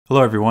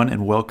Hello everyone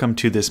and welcome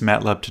to this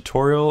MATLAB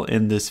tutorial.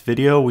 In this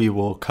video we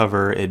will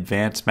cover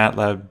advanced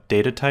MATLAB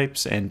data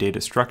types and data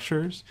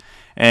structures.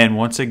 And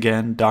once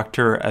again,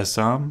 Dr.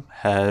 Azam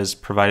has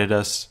provided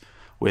us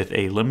with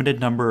a limited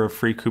number of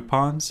free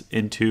coupons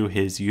into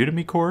his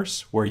Udemy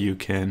course where you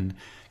can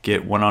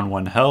get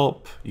one-on-one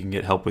help, you can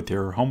get help with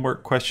your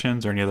homework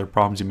questions or any other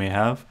problems you may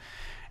have.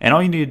 And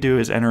all you need to do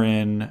is enter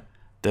in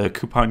the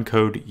coupon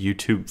code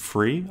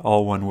YouTubeFree,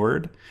 all one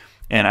word.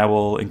 And I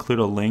will include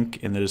a link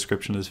in the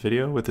description of this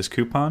video with this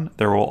coupon.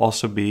 There will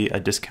also be a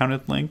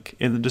discounted link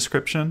in the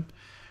description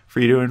for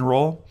you to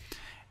enroll.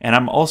 And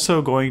I'm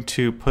also going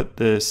to put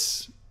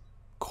this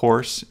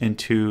course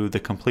into the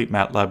complete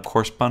MATLAB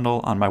course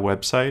bundle on my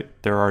website.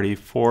 There are already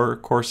 4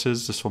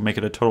 courses. This will make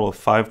it a total of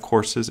 5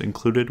 courses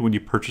included when you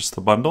purchase the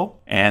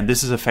bundle. And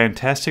this is a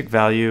fantastic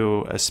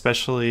value,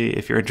 especially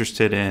if you're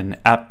interested in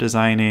app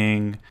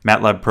designing,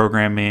 MATLAB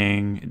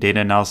programming, data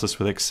analysis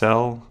with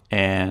Excel,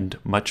 and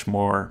much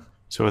more.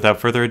 So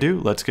without further ado,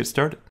 let's get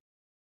started.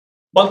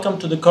 Welcome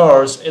to the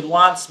course,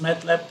 Advanced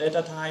MATLAB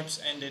Data Types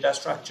and Data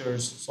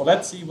Structures. So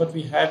let's see what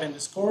we have in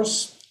this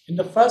course. In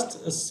the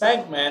first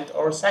segment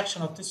or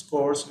section of this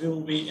course, we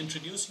will be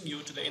introducing you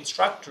to the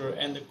instructor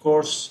and the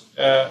course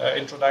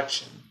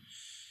introduction.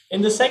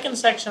 In the second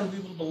section, we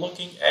will be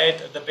looking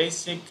at the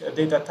basic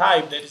data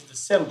type, that is the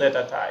cell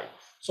data type.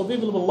 So we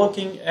will be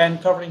looking and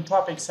covering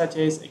topics such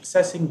as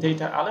accessing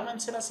data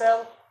elements in a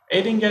cell,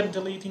 adding and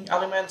deleting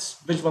elements,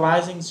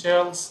 visualizing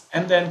cells,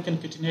 and then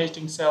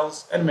concatenating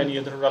cells, and many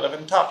other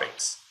relevant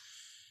topics.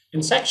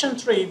 In section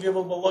 3, we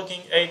will be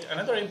looking at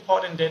another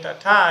important data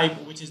type,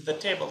 which is the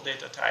table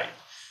data type.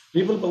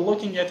 We will be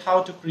looking at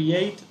how to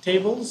create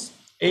tables,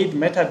 add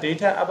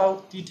metadata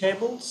about the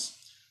tables,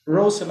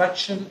 row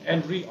selection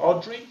and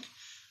reordering,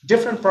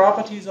 different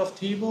properties of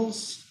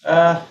tables,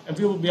 and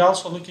we will be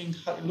also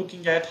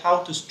looking at how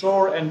to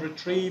store and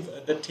retrieve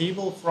the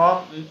table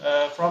from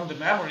the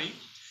memory,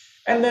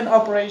 and then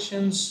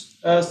operations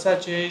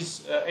such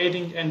as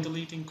adding and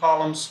deleting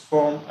columns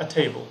from a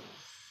table.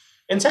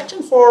 In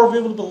section 4, we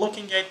will be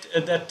looking at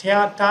the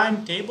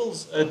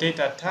timetables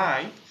data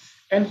type,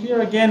 and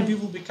here again we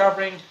will be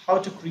covering how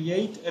to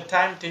create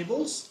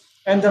timetables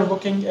and then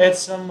looking at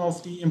some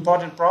of the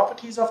important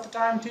properties of the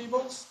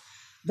timetables.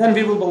 Then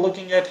we will be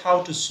looking at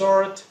how to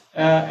sort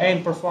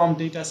and perform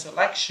data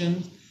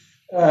selection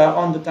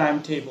on the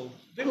timetable.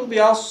 We will be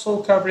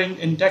also covering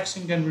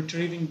indexing and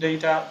retrieving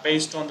data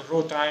based on the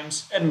row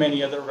times and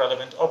many other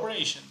relevant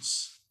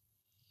operations.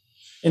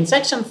 In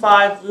section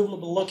 5, we will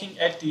be looking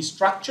at the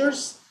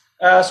structures.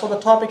 So the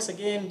topics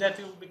again that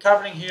we will be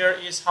covering here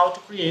is how to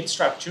create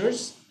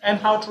structures and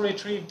how to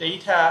retrieve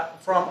data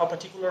from a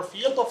particular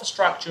field of a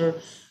structure.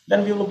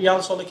 Then we will be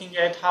also looking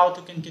at how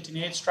to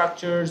concatenate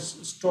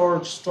structures,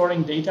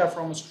 storing data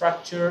from a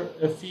structure,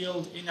 a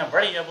field in a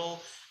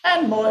variable,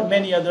 and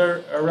many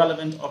other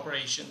relevant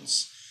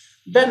operations.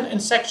 Then in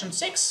section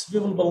 6, we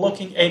will be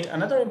looking at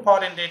another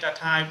important data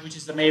type, which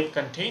is the map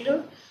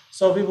container.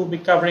 So we will be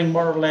covering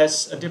more or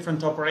less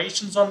different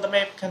operations on the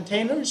map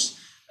containers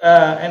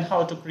and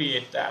how to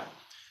create them.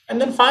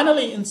 And then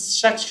finally, in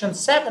section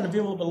 7, we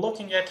will be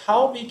looking at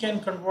how we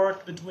can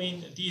convert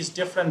between these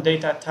different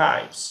data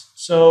types.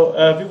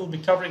 So we will be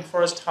covering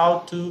first how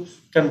to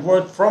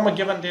convert from a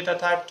given data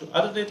type to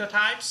other data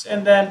types,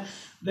 and then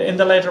in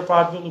the later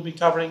part, we will be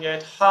covering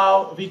at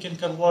how we can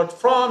convert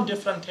from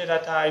different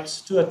data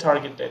types to a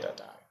target data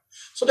type.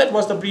 So that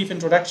was the brief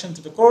introduction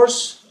to the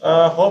course.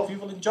 Hope you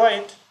will enjoy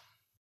it.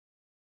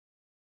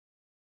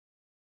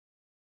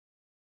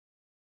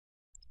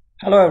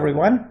 Hello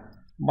everyone,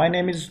 my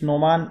name is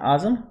Noman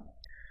Azam.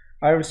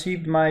 I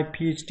received my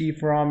PhD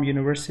from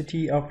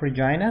University of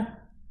Regina.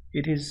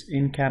 It is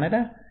in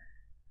Canada,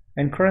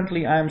 and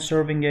currently I am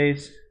serving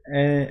as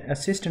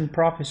assistant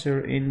professor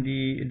in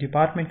the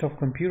Department of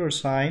Computer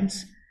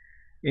Science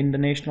in the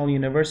National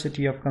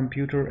University of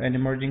Computer and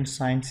Emerging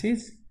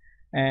Sciences,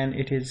 and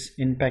it is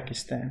in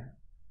Pakistan.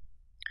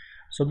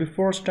 So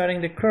before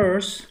starting the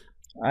course,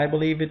 I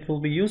believe it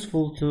will be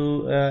useful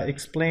to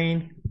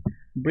explain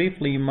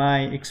briefly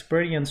my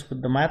experience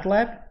with the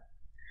MATLAB.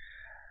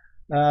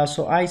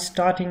 So I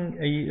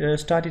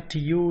started to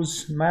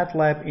use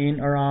MATLAB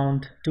in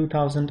around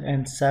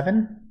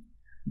 2007.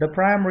 The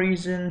prime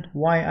reason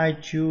why I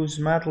chose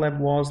MATLAB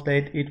was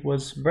that it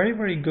was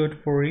very good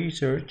for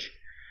research.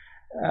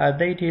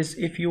 That is,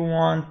 if you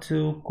want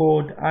to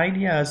code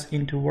ideas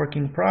into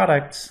working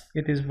products,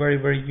 it is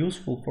very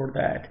useful for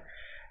that.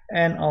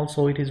 And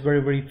also it is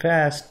very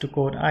fast to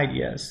code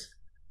ideas.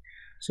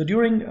 So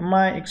during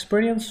my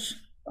experience,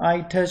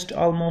 I touched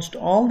almost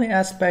all the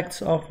aspects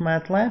of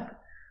MATLAB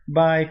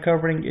by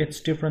covering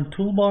its different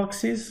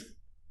toolboxes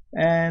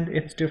and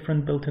its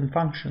different built-in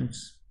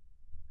functions.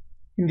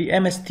 In the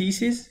MS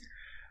thesis,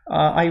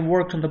 I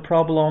worked on the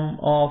problem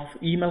of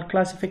email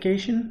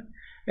classification,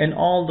 and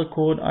all the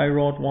code I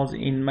wrote was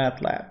in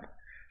MATLAB.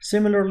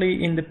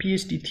 Similarly, in the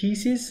PhD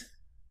thesis,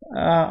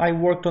 I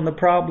worked on the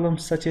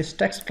problems such as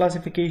text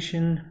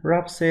classification,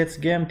 rough sets,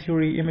 game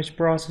theory, image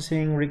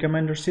processing,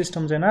 recommender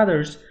systems, and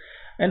others,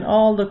 and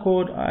all the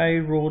code I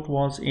wrote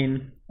was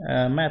in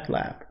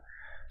MATLAB.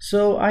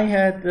 So I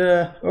had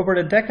over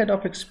a decade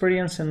of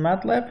experience in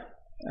MATLAB.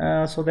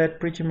 So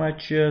that pretty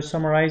much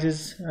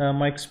summarizes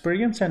my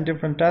experience and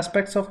different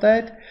aspects of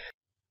that.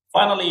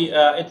 Finally,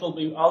 it will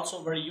be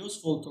also very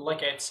useful to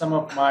look at some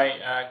of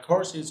my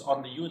courses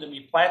on the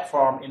Udemy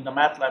platform in the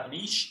MATLAB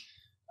niche.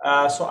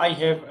 So I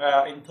have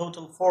in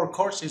total 4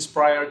 courses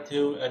prior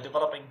to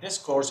developing this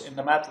course in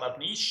the MATLAB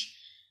niche.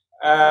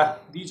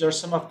 These are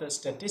some of the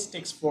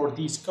statistics for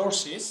these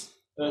courses.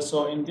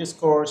 So in this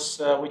course,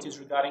 which is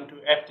regarding to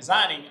app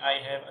designing, I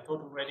have a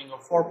total rating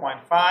of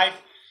 4.5.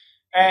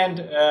 And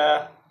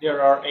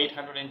there are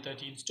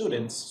 813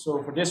 students.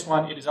 So for this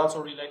one, it is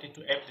also related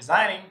to app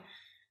designing,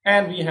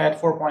 and we had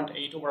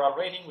 4.8 overall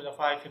rating with a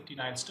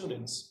 559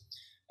 students.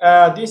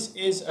 This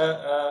is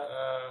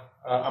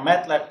a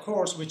MATLAB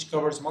course which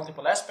covers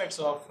multiple aspects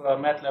of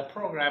MATLAB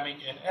programming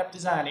and app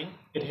designing.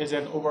 It has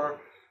an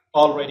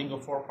overall rating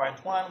of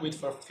 4.1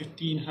 with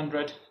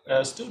 1,500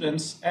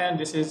 students, and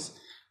this is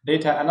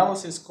data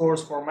analysis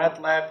course for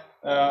MATLAB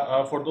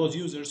for those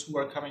users who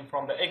are coming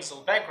from the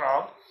Excel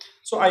background.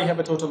 So I have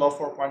a total of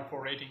 4.4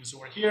 ratings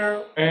over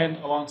here, and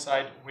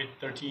alongside with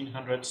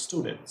 1,300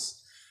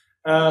 students.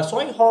 So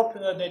I hope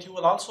that you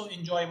will also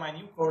enjoy my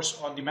new course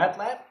on the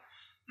MATLAB.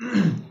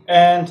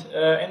 And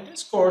in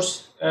this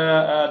course,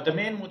 the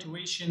main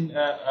motivation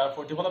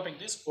for developing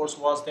this course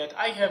was that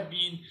I have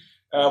been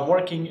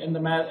working in the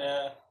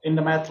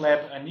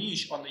MATLAB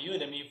niche on the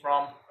Udemy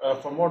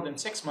for more than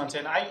 6 months,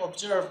 and I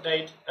observed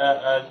that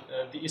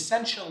the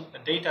essential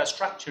data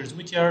structures,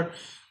 which are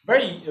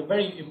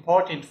very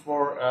important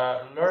for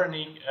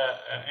learning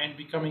and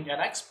becoming an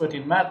expert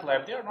in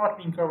MATLAB, they are not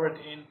being covered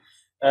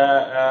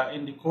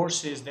in the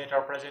courses that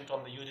are present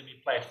on the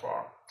Udemy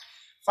platform.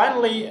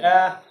 Finally,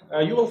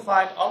 you will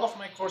find all of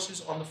my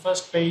courses on the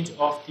first page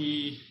of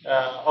the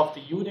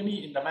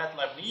Udemy in the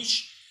MATLAB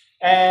niche.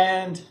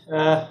 And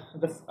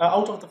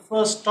out of the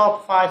first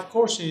top 5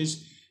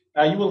 courses,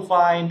 you will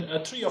find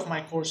 3 of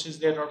my courses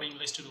that are being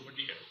listed over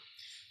there.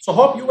 So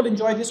hope you will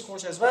enjoy this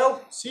course as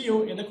well. See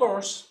you in the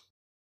course.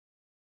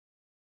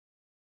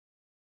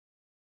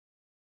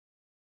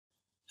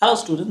 Hello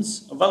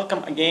students,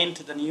 welcome again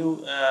to the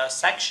new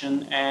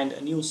section and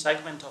a new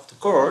segment of the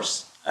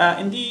course.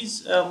 In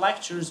these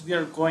lectures, we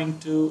are going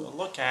to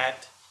look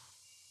at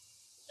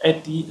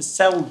the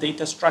cell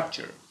data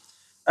structure.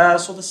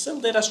 So the cell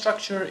data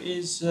structure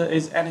is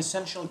an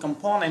essential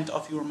component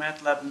of your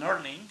MATLAB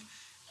learning,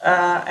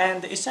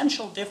 and the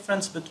essential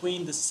difference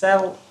between the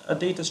cell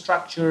data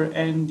structure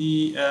and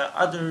the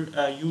other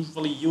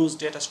usually used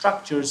data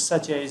structures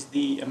such as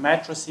the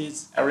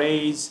matrices,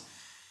 arrays,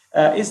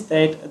 is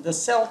that the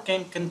cell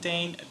can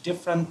contain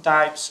different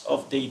types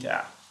of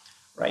data,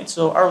 right?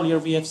 So earlier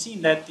we have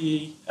seen that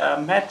the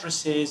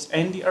matrices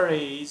and the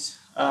arrays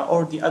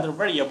or the other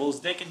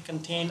variables, they can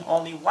contain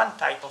only one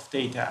type of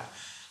data.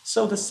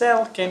 So the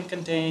cell can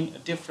contain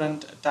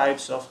different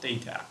types of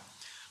data.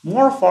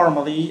 More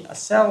formally, a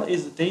cell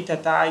is a data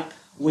type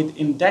with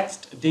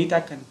indexed data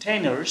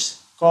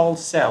containers called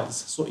cells.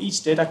 So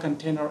each data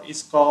container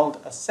is called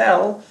a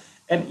cell,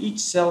 and each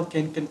cell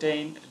can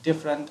contain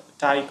different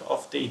type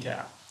of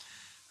data.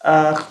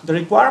 The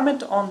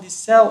requirement on the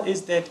cell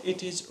is that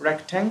it is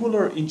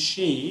rectangular in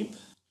shape.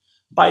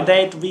 By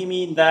that we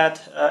mean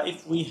that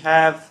if we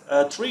have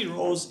 3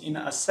 rows in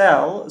a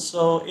cell,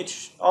 so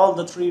all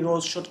the 3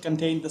 rows should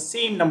contain the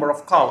same number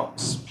of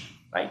columns,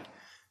 right?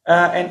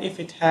 And if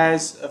it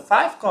has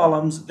 5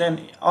 columns,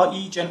 then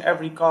each and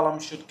every column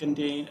should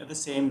contain the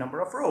same number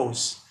of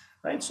rows,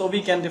 right? So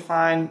we can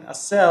define a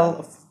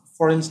cell,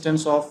 for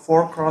instance, of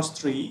 4 cross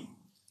 3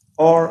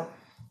 or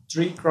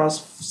 3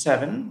 cross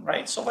 7,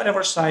 right? So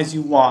whatever size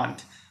you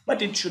want,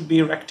 but it should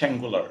be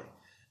rectangular.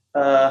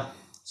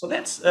 So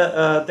that's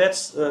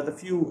the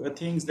few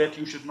things that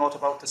you should note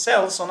about the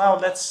cell. So now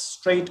let's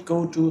straight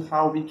go to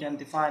how we can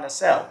define a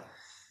cell.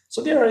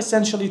 So there are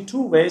essentially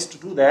 2 ways to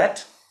do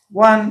that.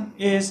 One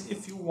is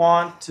if you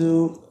want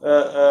to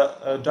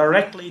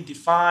directly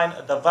define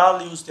the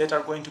values that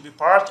are going to be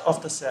part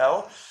of the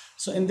cell.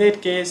 So in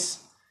that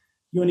case,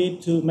 you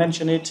need to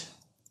mention it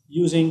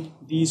using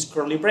these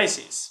curly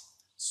braces.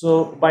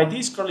 So by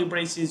these curly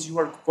braces, you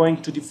are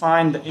going to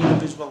define the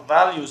individual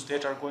values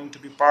that are going to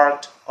be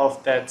part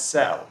of that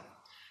cell,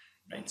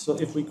 right? So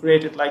if we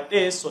create it like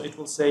this, so it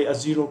will say a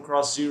 0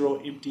 cross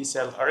 0 empty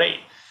cell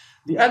array.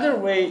 The other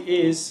way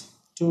is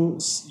to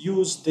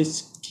use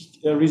this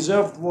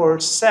reserved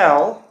word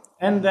cell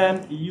and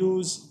then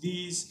use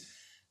these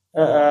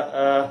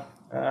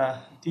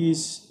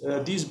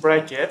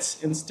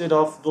brackets instead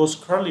of those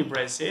curly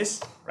braces,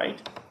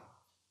 right?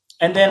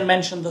 And then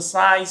mention the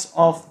size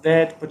of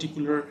that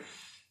particular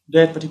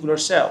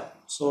cell.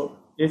 So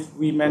if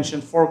we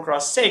mention 4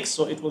 cross 6,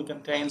 so it will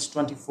contain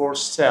 24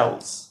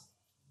 cells,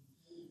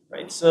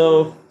 right?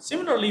 So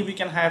similarly, we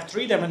can have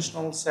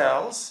 3-dimensional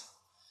cells,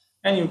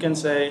 and you can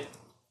say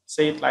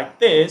it like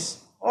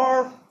this,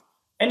 or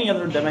any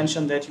other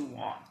dimension that you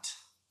want.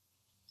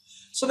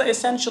 So the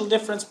essential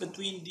difference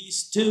between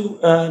these 2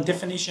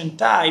 definition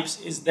types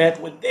is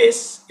that with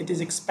this, it is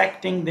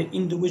expecting the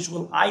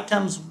individual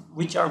items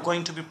which are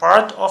going to be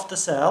part of the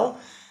cell,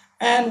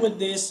 And with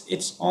this,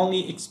 it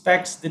only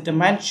expects the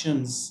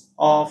dimensions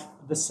of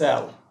the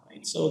cell,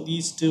 right? So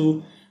these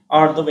two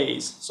are the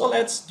ways. So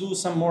let's do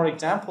some more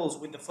examples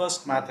with the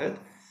first method.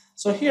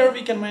 So here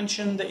we can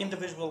mention the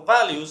individual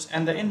values,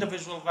 and the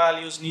individual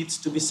values needs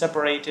to be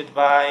separated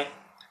by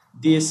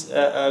this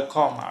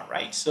comma,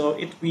 right? So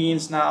it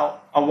means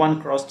now a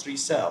 1x3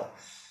 cell.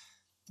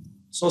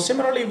 So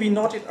similarly, we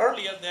noted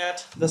earlier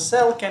that the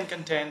cell can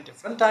contain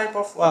different type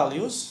of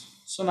values.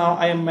 So now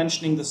I am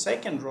mentioning the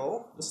second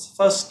row. The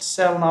first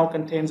cell now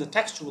contains a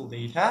textual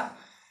data.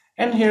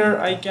 And here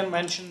I can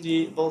mention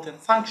the built-in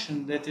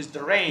function that is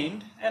the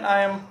range, and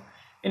I am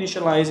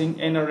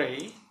initializing an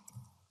array,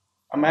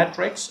 a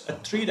matrix, a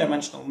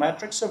three-dimensional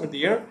matrix over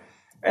there.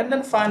 And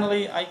then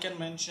finally, I can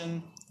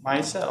mention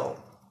my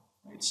cell.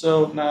 Right?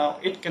 So now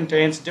it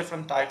contains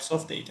different types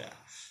of data.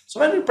 So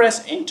when we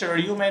press enter,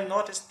 you may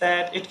notice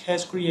that it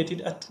has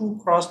created a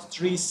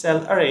 2x3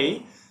 cell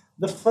array.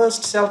 The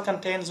first cell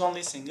contains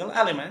only a single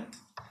element.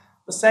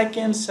 The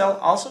second cell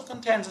also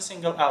contains a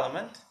single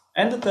element.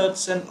 And the third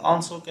cell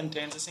also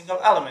contains a single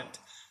element.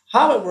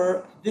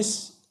 However,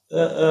 this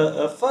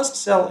first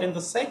cell in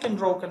the second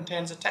row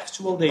contains a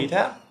textual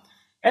data.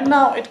 And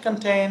now it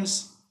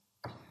contains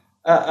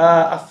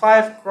a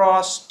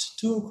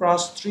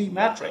 5x2x3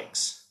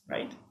 matrix,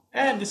 right?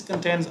 And this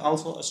contains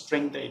also a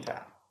string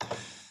data.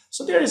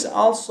 So there is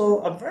also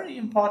a very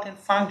important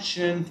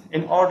function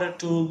in order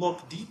to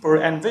look deeper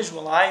and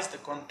visualize the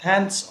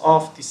contents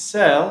of the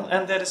cell,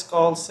 and that is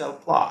called cell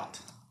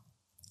plot.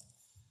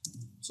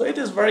 So it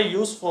is very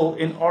useful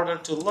in order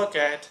to look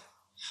at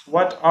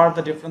what are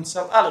the different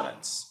cell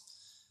elements.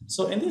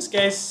 So in this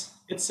case,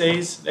 it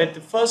says that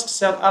the first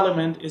cell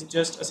element is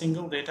just a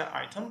single data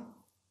item.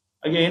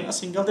 Again, a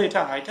single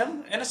data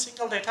item and a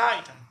single data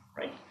item,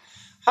 right?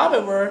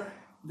 However,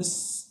 the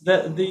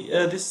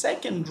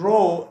second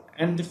row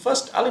and the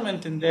first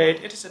element in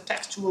that, it is a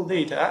textual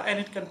data, and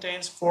it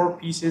contains 4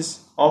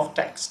 pieces of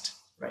text,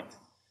 right?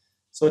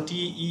 So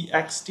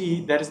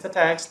TEXT, that is the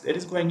text that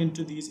is going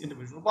into these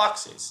individual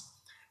boxes.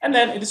 And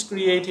then it is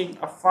creating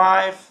a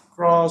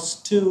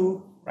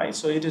 5x2, right?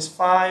 So it is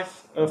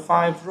 5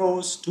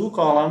 rows, 2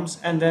 columns,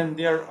 and then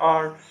there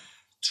are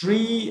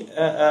 3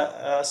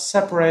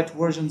 separate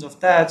versions of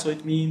that. So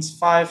it means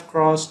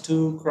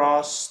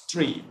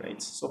 5x2x3,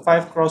 right? So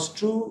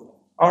 5x2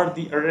 are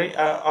the array,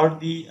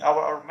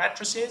 our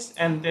matrices,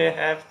 and they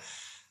have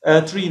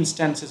 3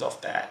 instances of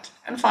that.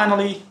 And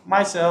finally,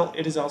 my cell,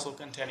 it is also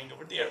containing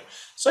over there.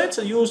 So it's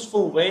a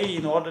useful way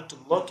in order to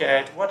look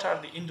at what are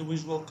the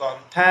individual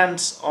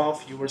contents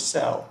of your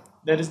cell.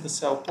 That is the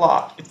cell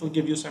plot. It will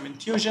give you some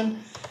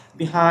intuition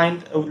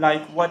behind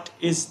like what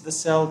is the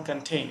cell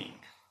containing.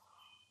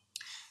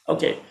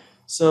 Okay,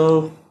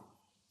 so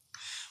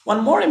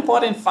one more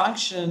important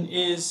function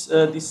is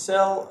the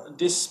cell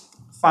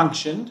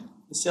function,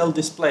 the cell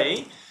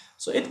display.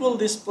 So it will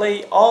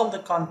display all the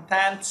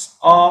contents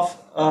of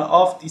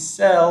the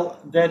cell,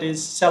 that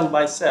is cell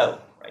by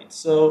cell, right?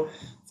 So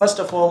first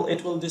of all,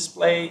 it will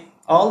display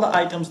all the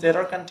items that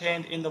are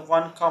contained in the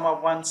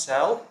 1,1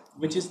 cell,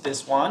 which is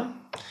this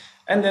one,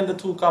 and then the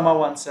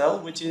 2,1 cell,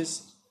 which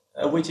is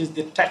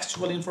the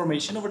textual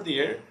information over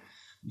there.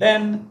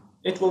 Then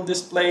it will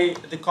display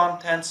the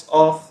contents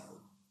of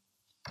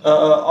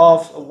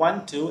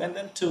 1, 2, and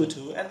then 2,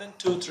 2, and then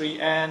 2, 3,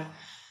 and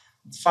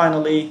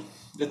finally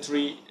the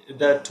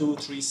 2,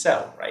 3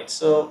 cell, right?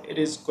 So it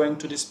is going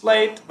to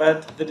display it,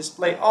 but the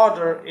display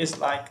order is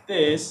like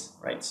this,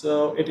 right?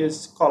 So it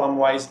is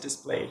column-wise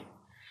display.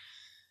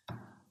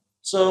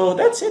 So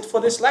that's it for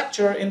this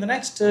lecture. In the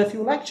next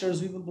few lectures,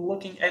 we will be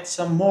looking at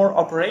some more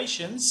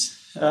operations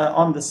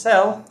on the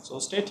cell, so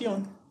stay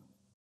tuned.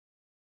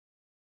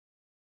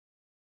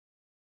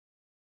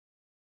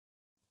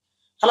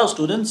 Hello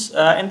students,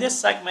 in this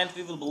segment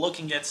we will be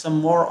looking at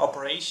some more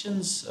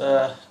operations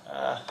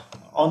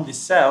on the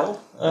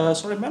cell.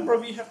 So remember,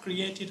 we have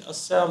created a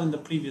cell in the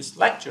previous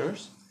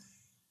lectures,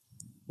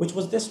 which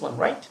was this one,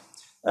 right?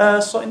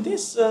 So in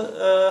this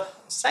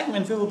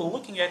segment we will be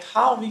looking at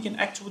how we can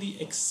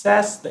actually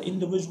access the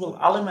individual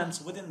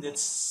elements within this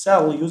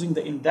cell using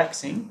the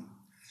indexing.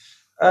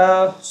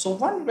 So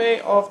one way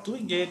of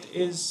doing it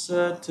is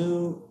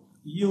to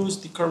use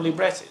the curly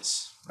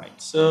braces, right?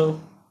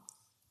 So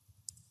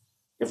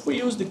if we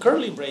use the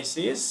curly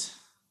braces,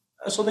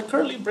 so the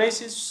curly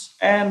braces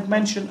and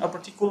mention a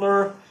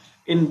particular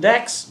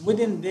index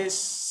within this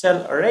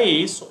cell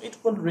array, so it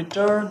will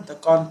return the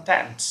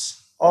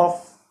contents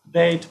of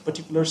that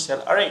particular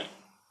cell array.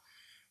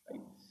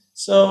 Right?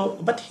 So,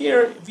 but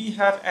here we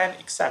have an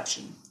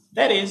exception.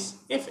 That is,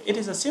 if it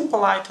is a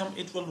simple item,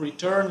 it will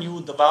return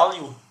you the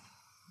value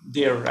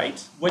there,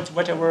 right?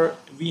 Whatever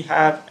we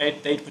have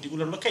at that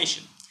particular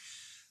location.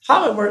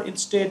 However,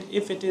 instead,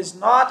 if it is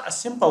not a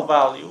simple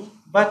value,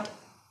 but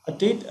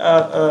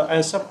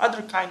some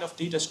other kind of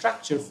data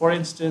structure, for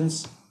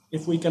instance,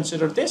 if we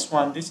consider this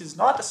one, this is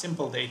not a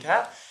simple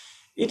data,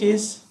 it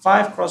is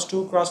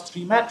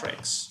 5x2x3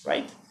 matrix,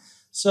 right?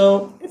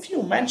 So if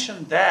you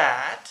mention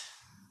that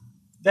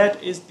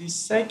is the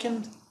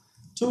second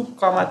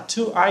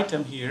 2,2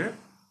 item here,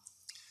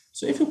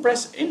 So if you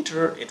press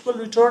enter, it will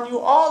return you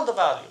all the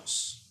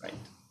values, right?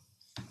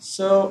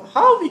 So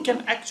how we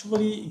can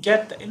actually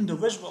get the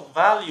individual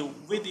value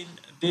within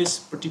this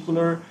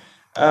particular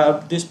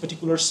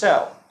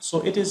cell?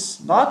 So it is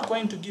not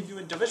going to give you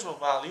individual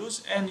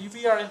values, and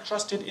we are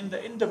interested in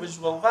the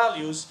individual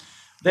values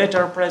that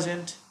are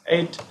present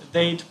at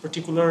that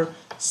particular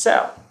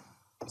cell.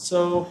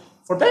 So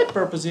for that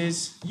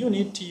purposes, you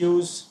need to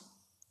use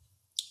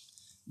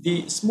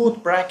the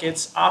smooth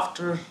brackets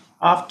after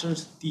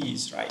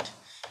these, right?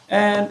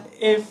 And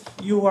if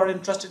you are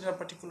interested in a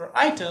particular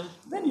item,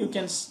 then you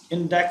can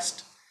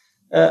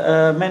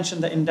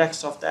mention the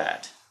index of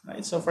that,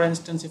 right? So for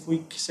instance, if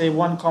we say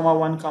 1 comma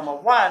 1 comma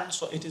 1,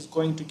 so it is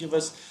going to give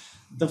us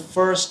the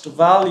first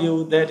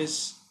value that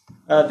is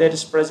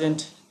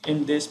present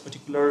in this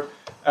particular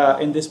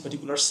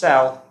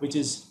cell, which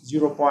is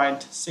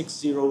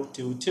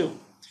 0.6022.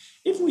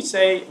 If we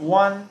say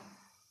 1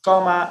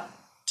 comma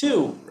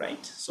 2,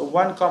 right? So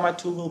 1 comma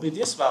 2 will be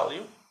this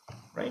value,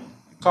 right?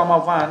 Comma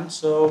 1.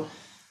 So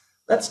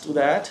let's do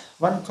that.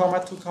 1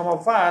 comma 2 comma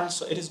 1.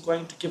 So it is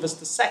going to give us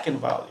the second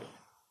value.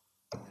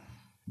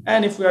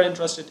 And if we are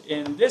interested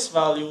in this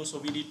value, so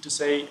we need to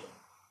say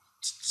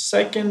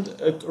second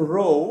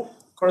row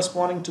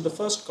corresponding to the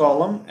first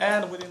column,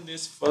 and within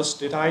this first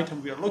data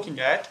item we are looking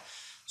at,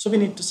 so we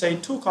need to say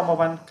 2 comma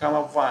 1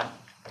 comma 1.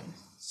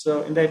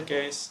 So in that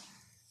case,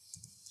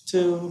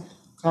 2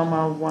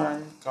 comma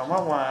 1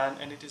 comma 1,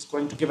 and it is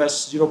going to give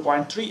us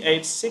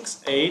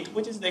 0.3868,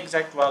 which is the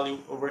exact value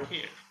over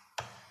here.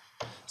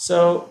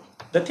 So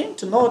the thing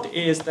to note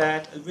is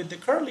that with the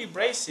curly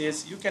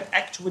braces, you can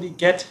actually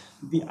get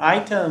the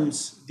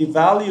items, the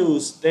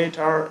values that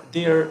are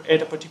there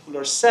at a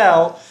particular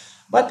cell.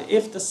 But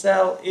if the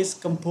cell is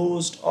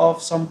composed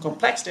of some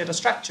complex data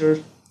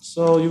structure,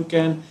 so you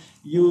can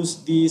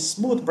use these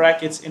smooth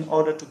brackets in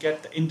order to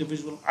get the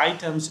individual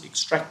items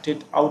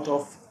extracted out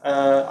of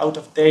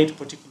that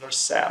particular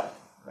cell,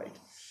 right?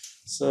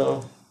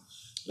 So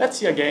let's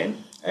see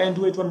again and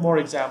do it one more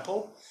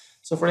example.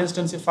 So for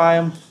instance, if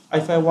I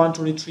want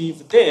to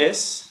retrieve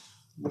this,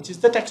 which is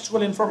the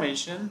textual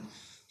information,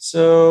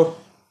 so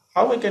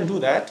how we can do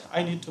that?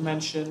 I need to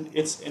mention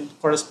its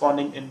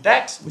corresponding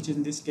index, which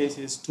in this case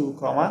is 2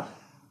 comma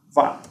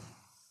 1.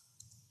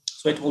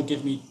 So it will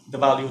give me the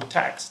value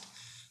text.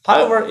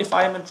 However, if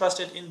I am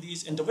interested in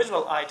these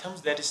individual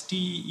items, that is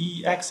T,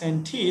 E, X,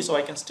 and T, so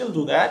I can still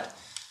do that.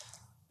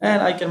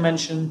 And I can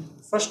mention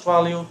the first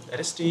value, that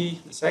is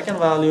T, the second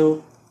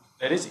value,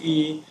 that is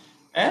E,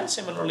 and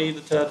similarly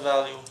the third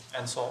value,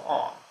 and so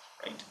on,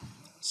 right?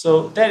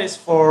 So that is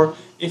for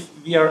if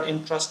we are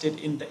interested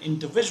in the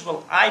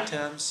individual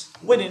items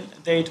within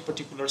that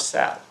particular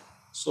cell.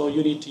 So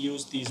you need to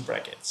use these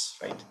brackets,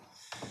 right?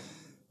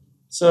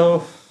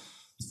 So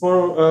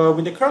for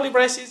with the curly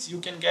braces, you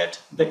can get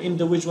the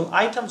individual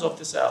items of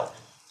the cell.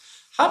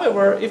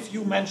 However, if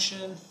you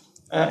mention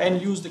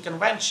and use the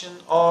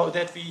convention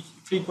that we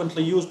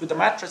frequently use with the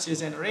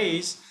matrices and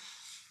arrays,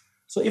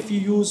 so if you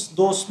use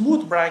those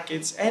smooth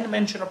brackets and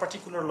mention a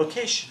particular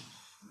location,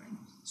 right?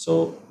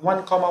 So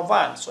 1 comma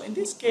 1. So in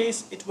this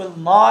case, it will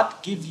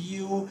not give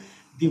you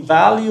the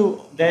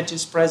value that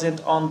is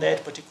present on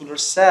that particular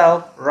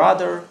cell.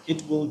 Rather,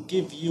 it will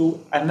give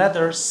you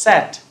another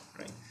set,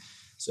 right?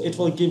 So it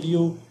will give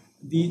you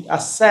a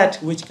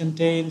set which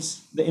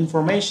contains the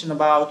information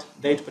about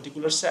that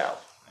particular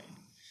cell, right?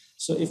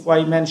 So if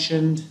I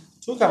mentioned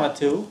 2 comma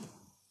 2,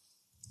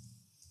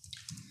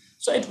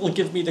 so it will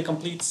give me the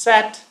complete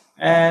set,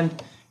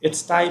 and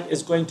its type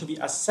is going to be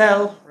a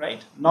cell,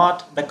 right?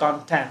 Not the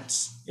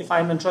contents. If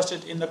I'm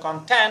interested in the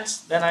contents,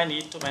 then I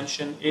need to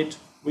mention it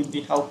with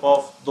the help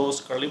of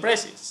those curly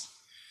braces.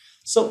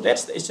 So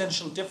that's the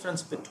essential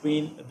difference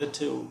between the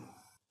two.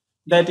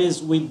 That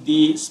is, with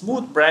the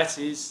smooth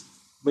braces,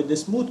 with the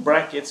smooth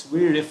brackets,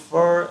 we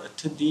refer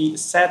to the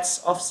sets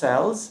of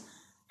cells,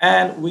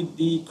 and with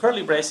the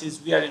curly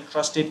braces, we are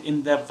interested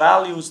in the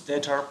values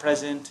that are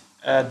present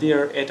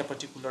there at a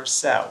particular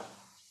cell.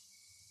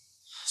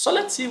 So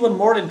let's see one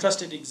more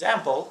interesting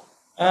example.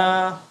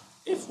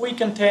 If we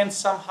contain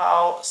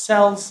somehow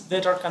cells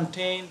that are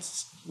contained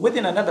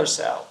within another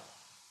cell.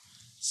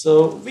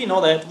 So we know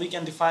that we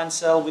can define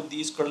cell with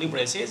these curly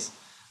braces.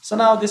 So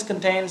now this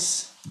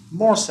contains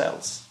more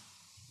cells,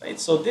 right?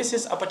 So this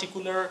is a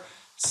particular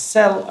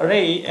cell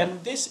array,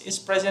 and this is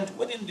present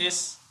within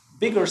this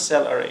bigger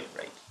cell array,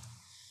 right?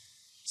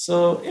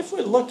 So if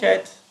we look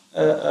at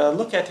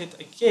it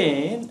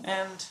again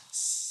and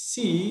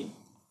see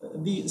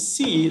the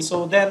C,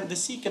 so then the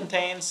C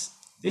contains,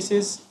 this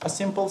is a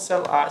simple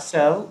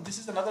cell, this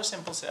is another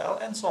simple cell,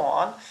 and so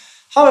on.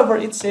 However,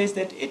 it says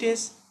that it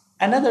is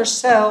another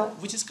cell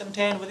which is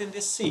contained within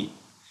this C.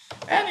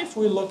 And if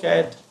we look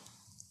at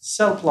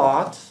cell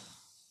plot,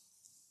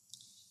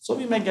 so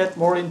we may get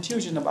more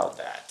intuition about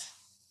that.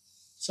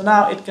 So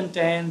now it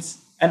contains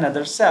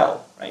another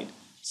cell, right?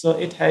 So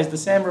it has the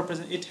same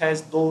it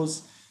has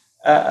those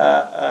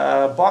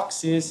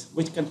boxes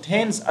which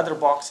contains other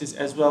boxes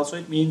as well, so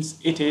it means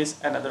it is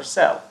another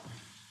cell.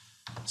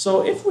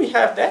 So if we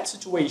have that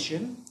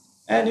situation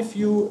And if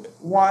you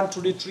want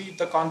to retrieve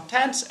the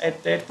contents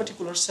at that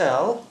particular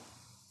cell,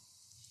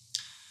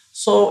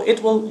 so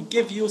it will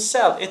give you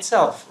cell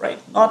itself,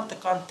 right? Not the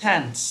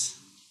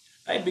contents,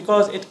 right?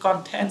 Because it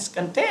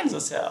contains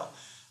a cell.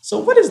 So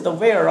what is the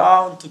way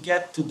around to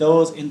get to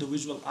those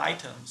individual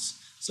items?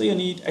 So you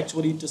need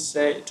actually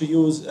to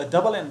use a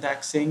double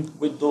indexing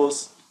with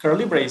those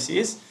curly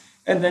braces,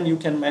 and then you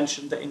can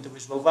mention the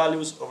individual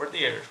values over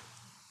there,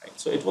 right?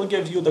 So it will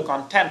give you the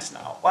contents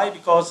now. Why?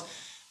 Because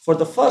for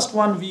the first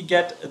one, we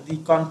get the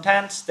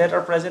contents that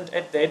are present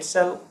at that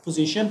cell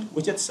position,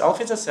 which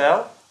itself is a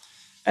cell.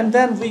 And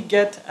then we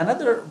get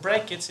another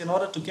brackets in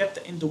order to get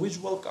the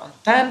individual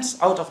contents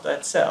out of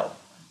that cell.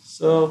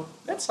 So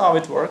that's how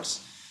it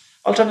works.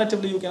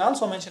 Alternatively, you can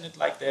also mention it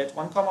like that,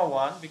 1,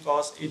 1,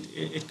 because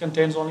it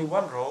contains only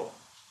one row,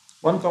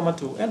 1,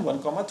 2, and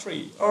 1,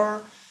 3.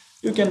 Or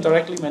you can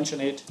directly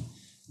mention it.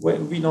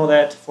 We know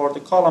that for the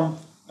column,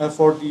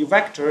 for the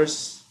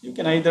vectors, you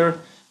can either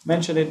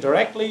mention it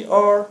directly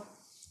or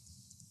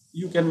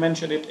you can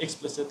mention it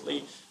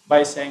explicitly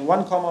by saying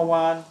 1,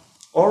 1,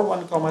 or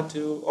 1,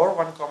 2, or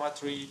 1,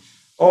 3,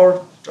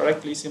 or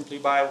directly simply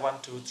by 1,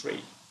 2,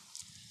 3.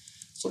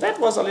 So that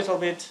was a little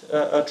bit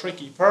a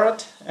tricky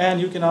part,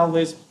 and you can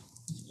always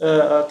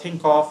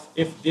think of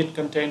if it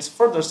contains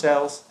further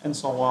cells and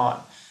so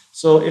on.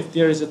 So if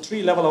there is a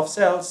 3 level of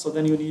cells, so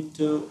then you need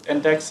to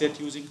index it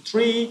using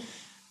three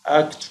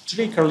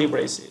curly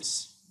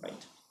braces,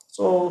 right?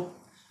 So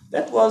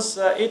that was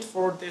it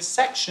for this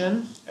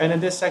section, and in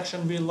this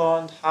section we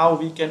learned how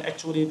we can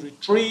actually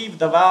retrieve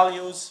the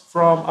values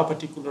from a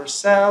particular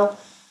cell.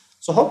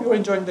 So hope you're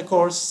enjoying the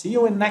course. See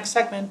you in next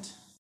segment.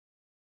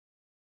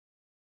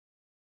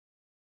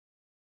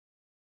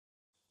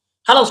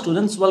 Hello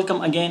students,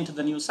 welcome again to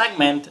the new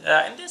segment.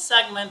 In this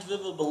segment we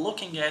will be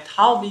looking at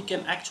how we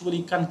can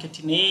actually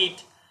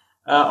concatenate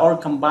or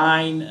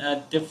combine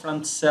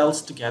different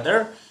cells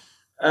together.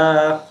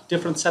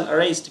 Different cell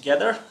arrays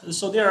together.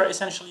 So there are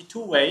essentially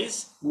two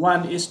ways.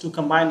 One is to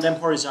combine them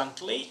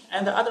horizontally,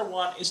 and the other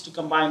one is to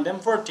combine them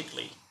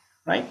vertically,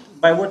 right?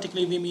 By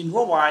vertically we mean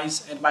row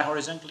wise, and by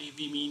horizontally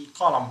we mean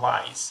column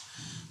wise.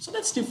 So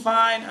let's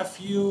define a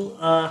few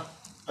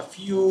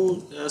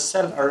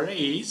cell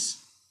arrays.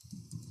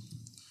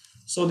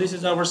 So this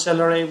is our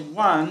cell array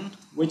 1,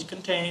 which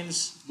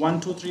contains 1,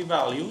 2, 3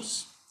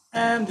 values,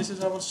 and this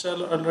is our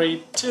cell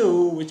array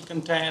 2, which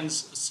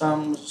contains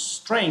some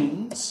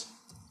strings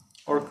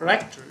or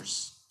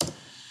characters.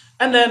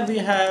 And then we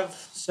have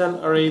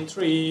cell array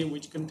 3,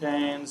 which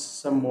contains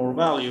some more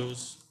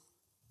values.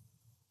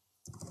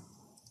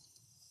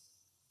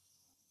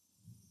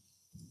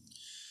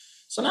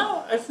 So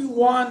now if we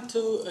want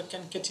to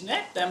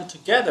concatenate them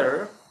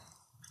together,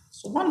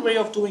 so one way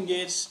of doing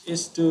it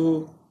is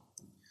to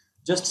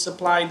just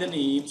supply the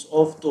names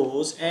of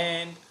those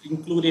and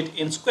include it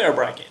in square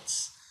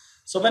brackets.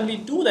 So when we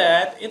do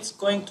that, it's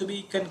going to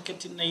be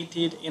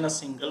concatenated in a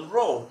single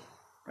row,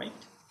 right?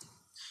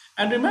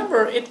 And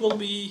remember, it will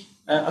be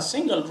a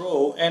single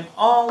row, and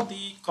all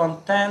the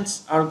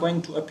contents are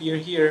going to appear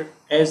here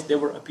as they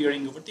were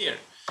appearing over there.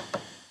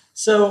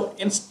 So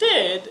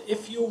instead,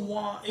 if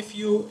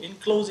you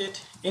enclose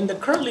it in the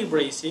curly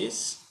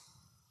braces,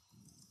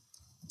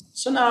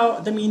 so now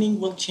the meaning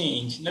will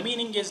change. The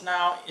meaning is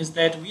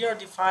that we are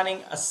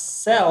defining a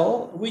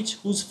cell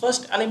whose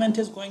first element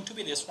is going to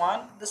be this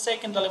one, the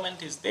second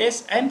element is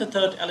this, and the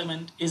third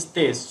element is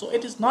this. So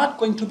it is not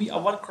going to be a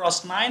 1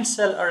 cross 9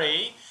 cell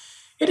array.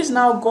 It is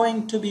now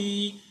going to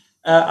be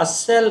a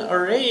cell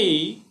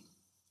array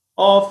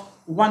of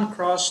 1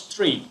 cross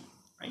 3,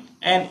 right?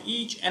 And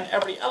each and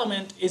every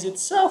element is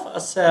itself a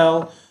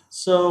cell,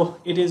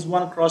 so it is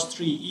 1 cross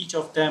 3. Each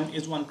of them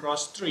is 1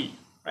 cross 3,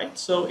 right?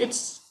 So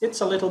it's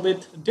a little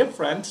bit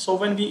different. So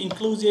when we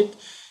include it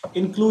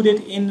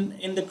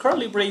in the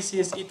curly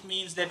braces, it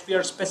means that we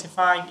are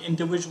specifying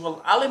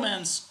individual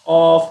elements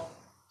of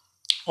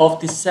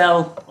the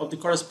cell, of the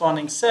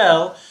corresponding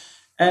cell.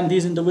 And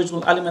these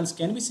individual elements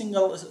can be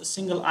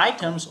single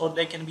items, or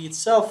they can be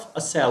itself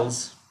a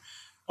cells.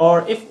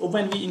 Or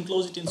when we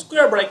enclose it in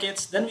square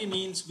brackets, then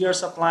we are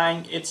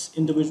supplying its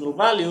individual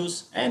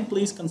values, and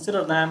please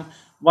consider them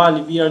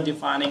while we are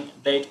defining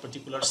that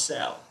particular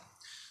cell.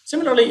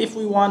 Similarly, if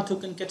we want to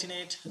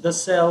concatenate the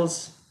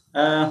cells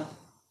row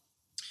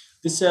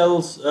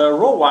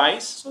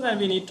wise, so then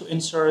we need to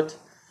insert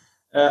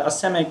a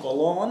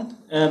semicolon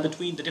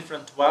between the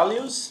different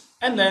values,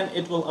 and then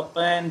it will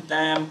append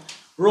them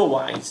row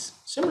wise.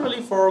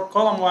 Similarly, for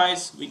column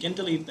wise, we can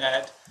delete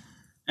that,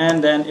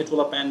 and then it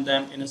will append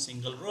them in a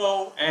single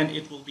row, and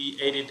it will be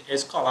added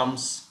as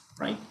columns,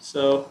 right?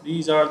 So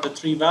these are the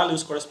 3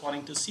 values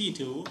corresponding to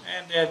C2,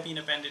 and they have been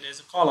appended as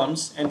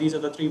columns, and these are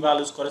the 3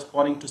 values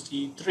corresponding to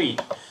C3.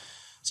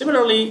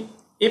 Similarly,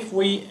 if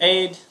we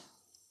add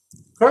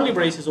curly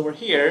braces over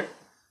here,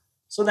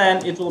 so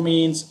then it will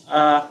means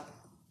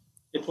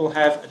it will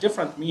have a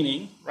different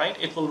meaning, right?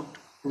 It will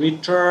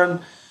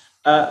return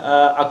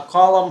a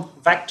column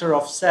vector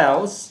of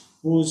cells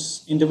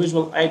whose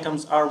individual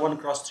items are 1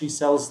 cross 3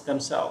 cells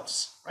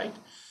themselves, right?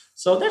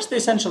 So that's the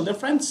essential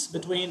difference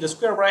between the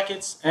square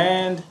brackets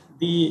and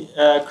the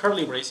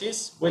curly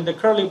braces. With the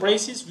curly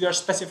braces, we are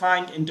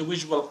specifying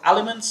individual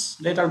elements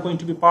that are going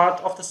to be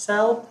part of the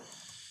cell.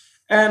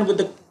 And with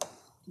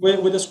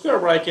the square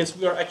brackets,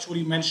 we are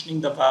actually mentioning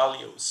the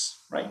values,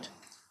 right?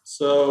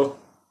 So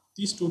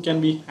these two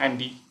can be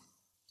handy.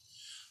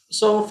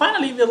 So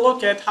finally, we'll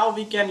look at how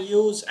we can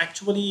use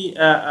actually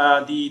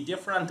the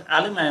different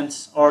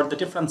elements or the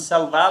different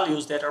cell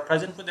values that are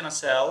present within a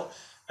cell.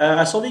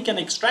 So we can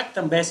extract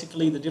them,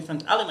 basically the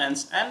different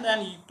elements, and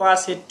then you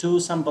pass it to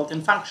some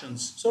built-in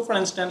functions. So for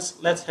instance,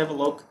 let's have a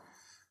look.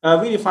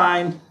 We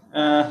define,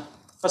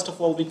 first of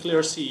all, we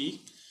clear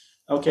C.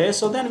 Okay,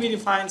 so then we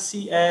define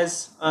C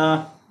as,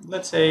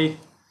 let's say,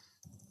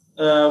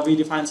 we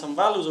define some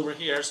values over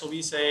here. So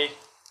we say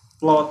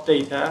plot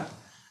data.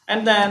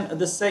 And then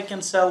the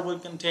second cell will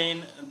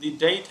contain the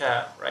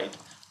data, right?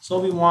 So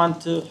we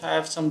want to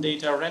have some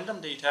data,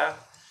 random data,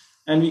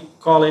 and we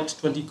call it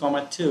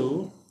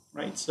 20,2,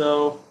 right?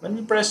 So when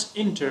we press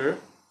enter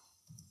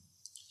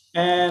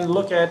and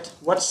look at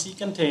what C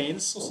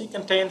contains, so C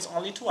contains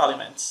only 2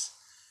 elements.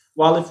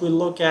 While if we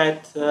look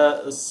at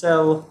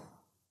cell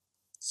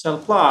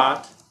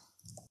plot,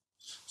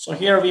 so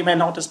here we may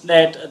notice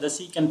that the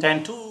C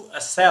contains 2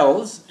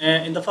 cells.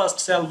 In the first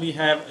cell we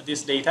have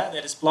this data,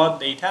 that is plot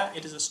data.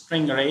 It is a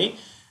string array.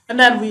 And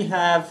then we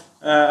have,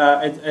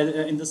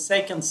 in the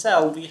second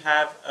cell, we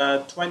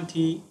have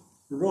 20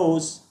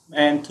 rows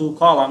and 2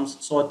 columns.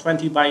 So a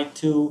 20 by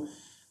 2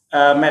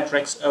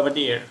 matrix over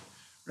there,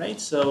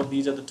 right? So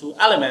these are the 2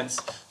 elements.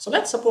 So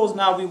let's suppose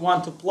now we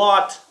want to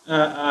plot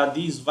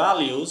these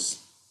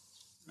values,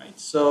 right?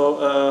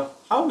 So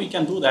how we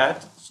can do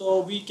that?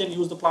 So we can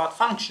use the plot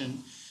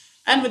function.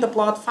 And with the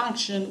plot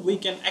function, we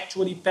can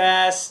actually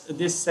pass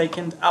this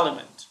second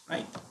element,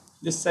 right?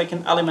 This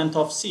second element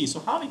of C. So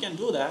how we can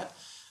do that?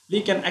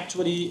 We can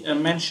actually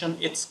mention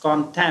its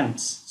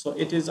contents. So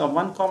it is a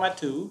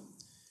 1,2.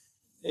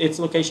 Its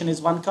location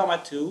is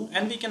 1,2.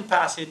 And we can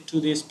pass it to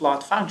this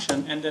plot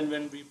function. And then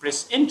when we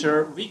press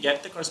enter, we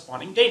get the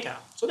corresponding data.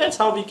 So that's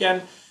how we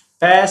can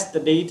pass the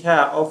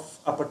data of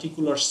a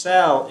particular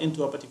cell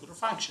into a particular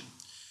function.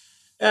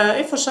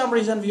 If for some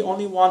reason we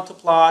only want to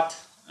plot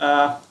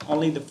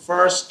only the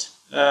first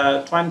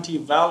 20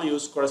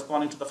 values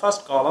corresponding to the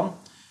first column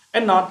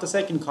and not the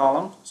second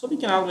column, so we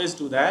can always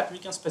do that. We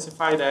can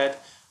specify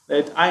that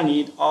I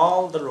need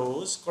all the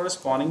rows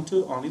corresponding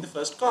to only the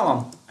first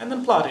column and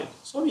then plot it.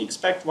 So we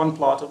expect one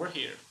plot over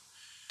here.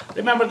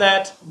 Remember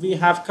that we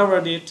have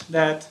covered it,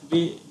 that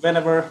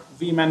whenever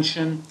we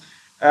mention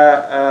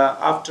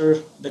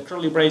after the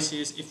curly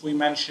braces, if we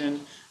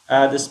mention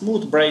the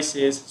smooth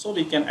braces, so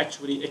we can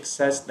actually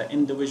access the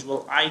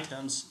individual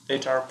items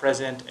that are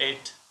present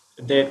at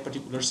that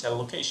particular cell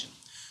location.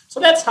 So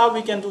that's how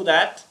we can do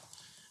that.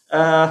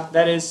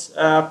 That is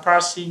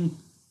parsing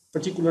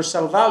particular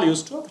cell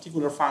values to a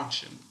particular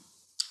function.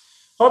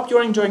 Hope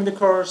you're enjoying the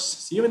course.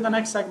 See you in the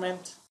next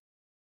segment.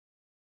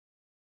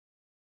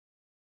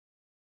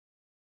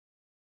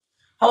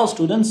 Hello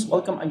students,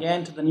 welcome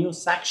again to the new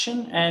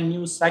section and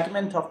new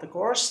segment of the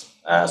course.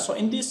 So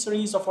in this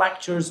series of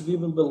lectures, we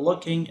will be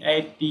looking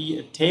at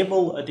the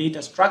table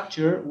data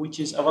structure, which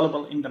is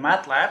available in the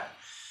MATLAB.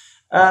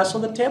 So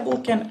the table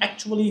can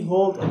actually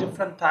hold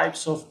different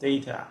types of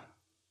data.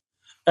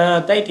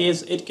 That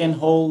is, it can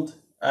hold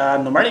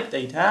numeric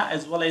data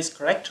as well as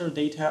character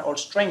data or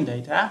string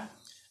data,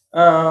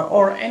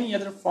 or any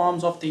other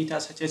forms of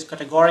data such as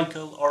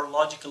categorical or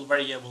logical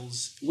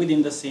variables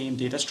within the same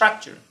data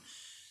structure.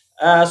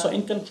 So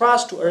in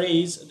contrast to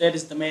arrays, that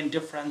is the main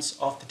difference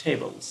of the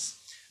tables.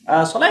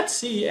 So let's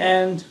see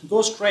and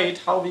go straight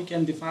how we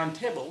can define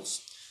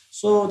tables.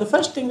 So the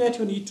first thing that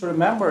you need to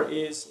remember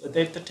is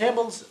that the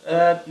tables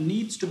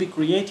needs to be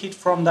created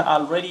from the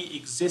already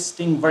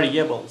existing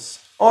variables,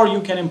 or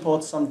you can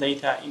import some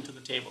data into the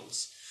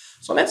tables.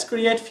 So let's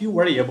create few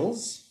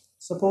variables.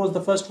 Suppose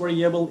the first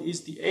variable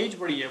is the age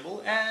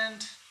variable,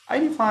 and I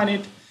define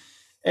it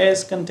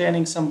as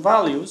containing some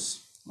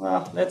values.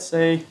 Well, let's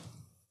say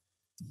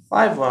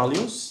 5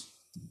 values.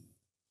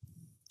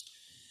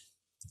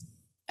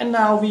 And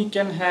now we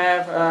can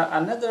have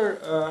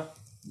another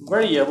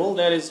variable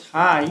that is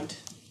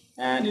height,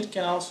 and it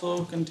can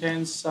also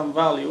contain some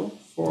value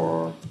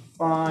for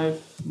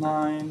 5,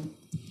 9,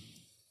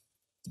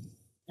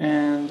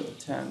 and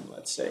 10,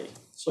 let's say.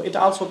 So it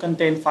also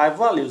contains 5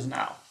 values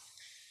now.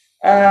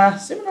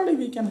 Similarly,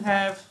 we can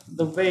have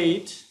the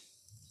weight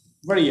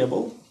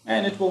variable,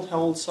 and it will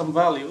hold some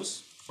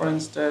values, for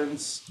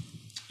instance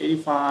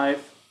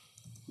 85,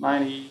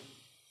 90,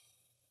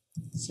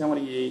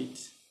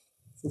 78,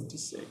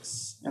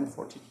 56, and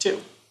 42.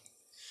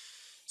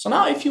 So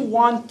now if you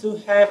want to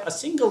have a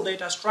single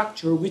data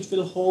structure which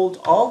will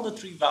hold all the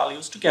 3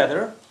 values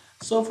together,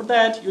 so for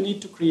that you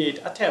need to create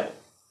a table.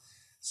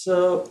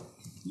 So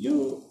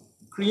you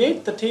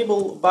create the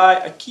table by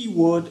a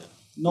keyword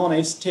known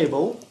as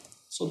table.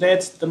 So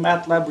that's the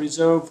MATLAB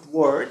reserved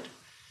word.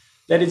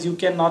 That is, you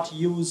cannot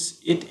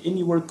use it in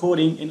your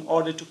coding in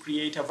order to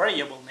create a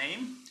variable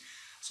name.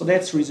 So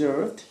that's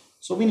reserved.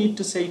 So we need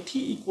to say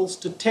t equals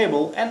to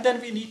table, and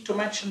then we need to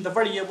mention the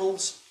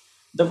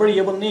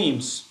variable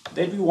names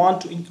that we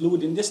want to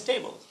include in this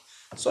table.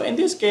 So in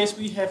this case,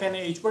 we have an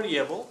age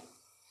variable,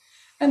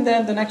 and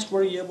then the next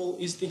variable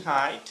is the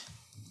height,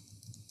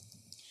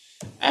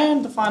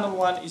 and the final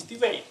one is the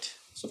weight.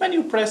 So when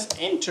you press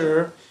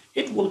enter,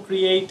 it will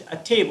create a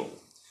table.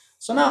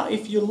 So now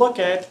if you look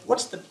at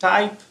what's the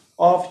type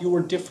of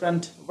your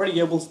different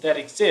variables that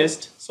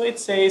exist, so it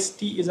says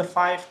T is a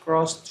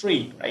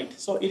 5x3, right?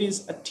 So it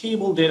is a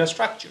table data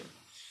structure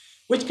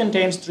which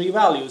contains 3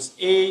 values: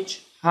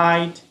 age,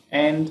 height,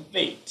 and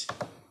weight.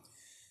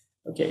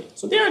 Okay,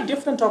 so there are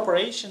different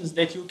operations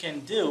that you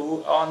can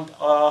do on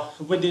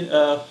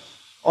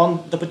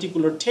the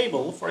particular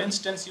table. For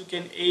instance, you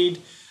can add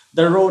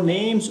the row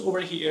names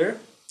over here,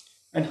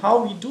 and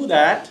how we do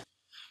that,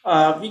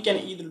 we can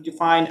either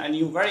define a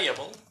new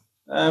variable,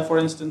 for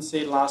instance,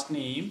 say last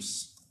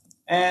names,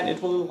 and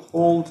it will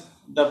hold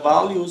the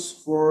values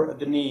for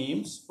the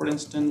names, for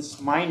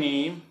instance, my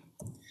name,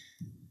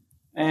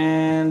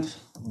 and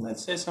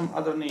let's say some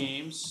other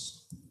names.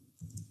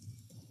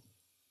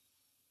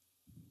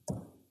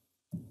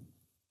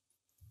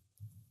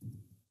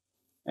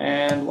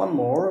 And one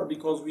more,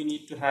 because we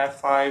need to have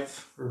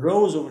 5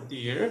 rows over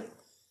there.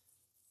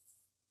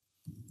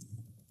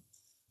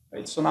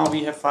 Right, so now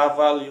we have 5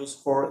 values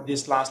for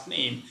this last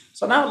name.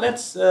 So now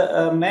let's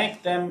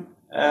make them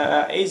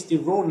as the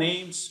row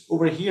names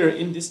over here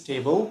in this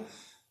table.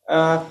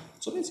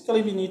 So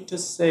basically we need to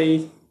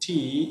say t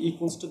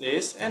equals to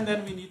this, and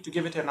then we need to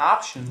give it an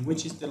option,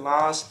 which is the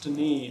last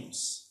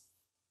names.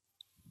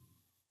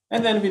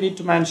 And then we need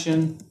to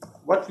mention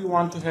what we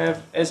want to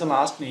have as a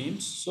last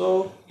names.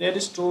 So that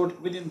is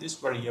stored within this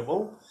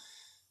variable.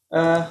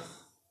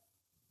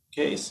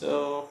 Okay,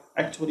 so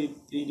actually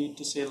we need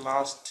to say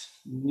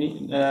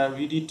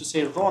we need to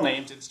say row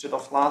names instead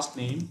of last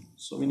name.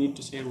 So we need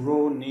to say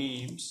row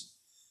names.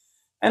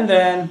 And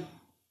then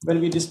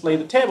when we display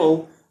the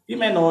table, we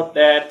may note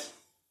that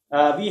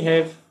we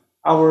have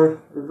our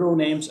row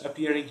names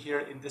appearing here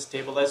in this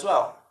table as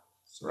well.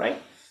 So,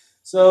 right?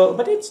 So,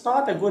 but it's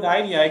not a good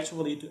idea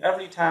actually to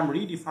every time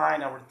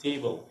redefine our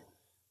table.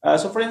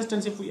 So for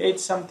instance, if we add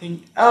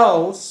something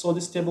else, so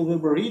this table will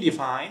be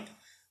redefined.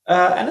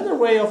 Another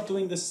way of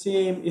doing the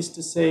same is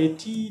to say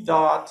t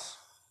dot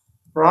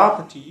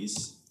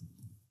properties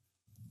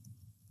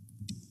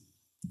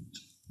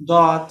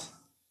dot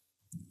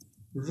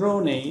row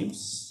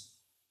names.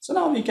 So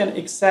now we can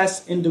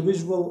access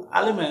individual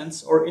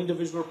elements or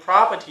individual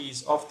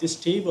properties of this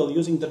table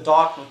using the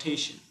dot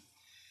notation.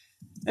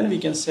 And we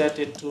can set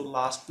it to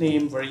last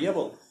name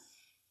variable,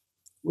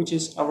 which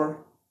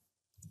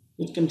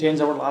contains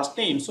our last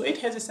name. So it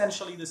has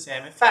essentially the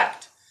same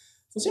effect.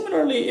 So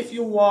similarly, if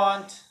you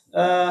want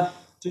to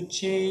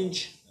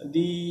change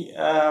the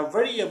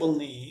variable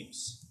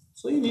names,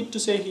 so you need to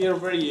say here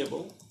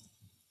variable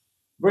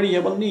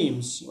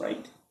names,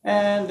 right?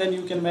 And then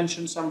you can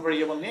mention some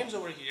variable names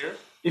over here.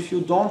 If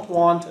you don't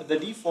want the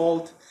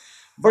default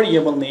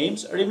variable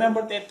names,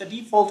 remember that the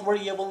default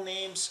variable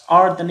names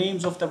are the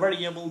names of the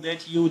variable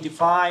that you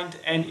defined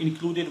and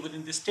included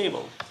within this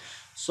table.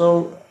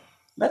 So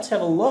let's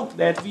have a look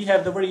that we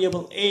have the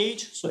variable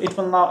age, so it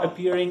will now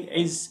appearing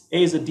as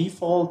a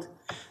default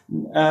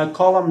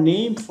column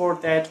name for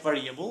that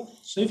variable.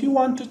 So if you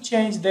want to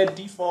change that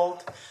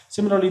default,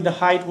 similarly the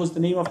height was the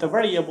name of the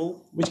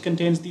variable which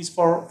contains these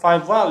 5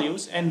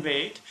 values, and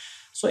weight.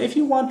 So if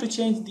you want to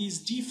change these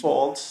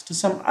defaults to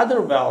some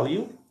other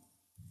value,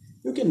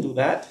 you can do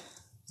that.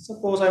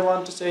 Suppose I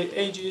want to say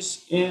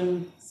ages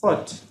in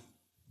foot,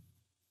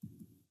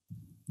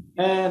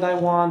 and I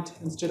want,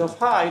 instead of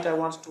height, I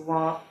want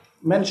to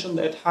mention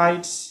that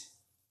heights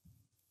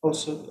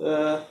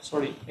also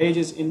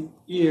ages in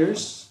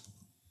years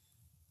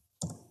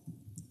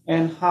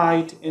and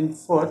height in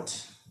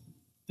foot,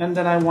 and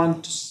then I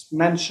want to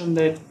mention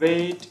that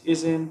weight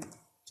is in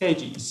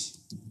kgs.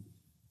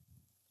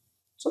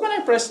 So when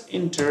I press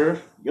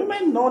enter, you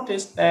may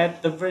notice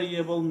that the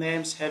variable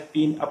names have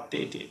been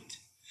updated.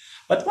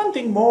 But one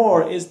thing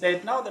more is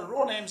that now the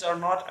row names are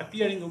not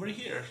appearing over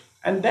here,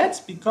 and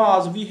that's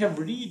because we have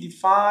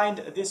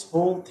redefined this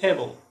whole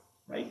table,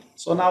 right?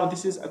 So now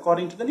this is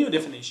according to the new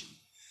definition.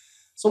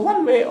 So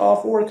one way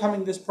of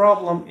overcoming this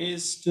problem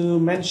is to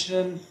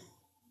mention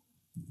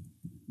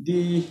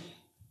the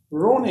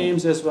row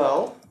names as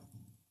well,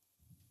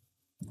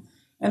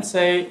 and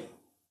say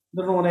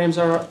the row names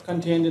are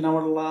contained in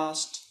our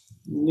last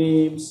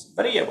names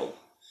variable.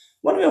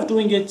 One way of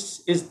doing it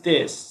is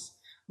this,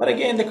 but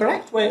again the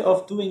correct way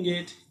of doing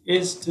it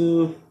is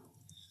to,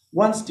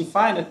 once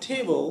define a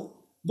table,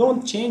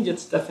 don't change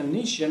its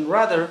definition,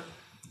 rather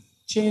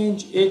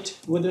change it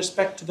with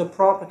respect to the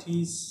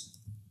properties.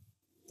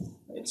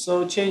 Right?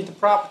 So change the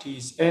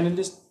properties, and in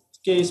this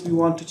case we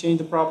want to change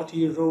the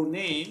property row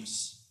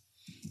names,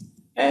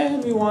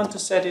 and we want to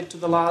set it to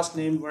the last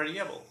name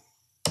variable.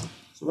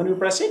 So when we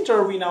press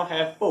enter, we now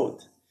have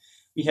both.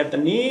 We have the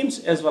names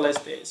as well as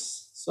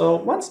this. So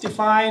once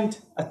defined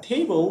a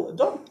table,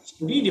 don't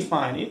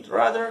redefine it,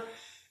 rather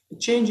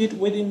change it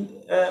within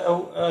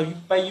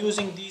by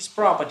using these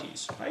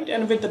properties, right?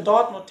 And with the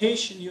dot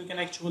notation, you can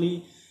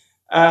actually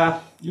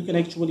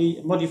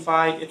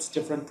modify its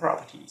different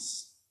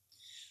properties.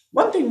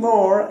 One thing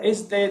more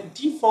is the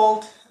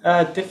default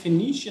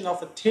definition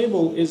of a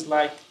table is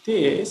like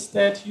this,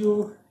 that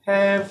you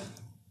have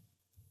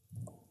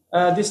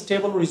this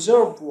table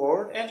reserved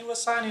word and you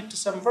assign it to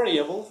some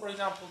variable, for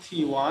example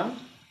t1,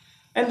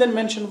 and then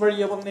mention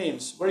variable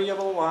names,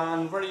 variable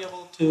 1,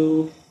 variable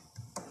 2,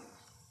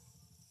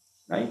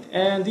 right?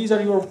 And these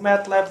are your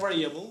MATLAB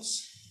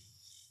variables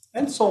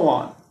and so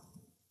on.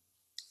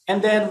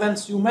 And then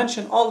once you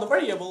mention all the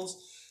variables,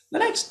 the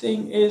next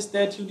thing is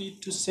that you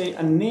need to say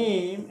a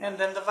name and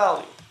then the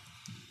value.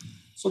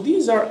 So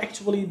these are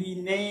actually the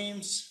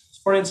names,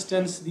 for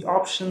instance, the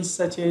options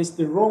such as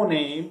the row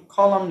name,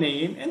 column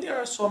name, and there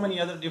are so many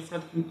other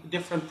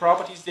different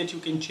properties that you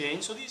can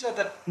change. So these are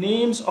the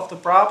names of the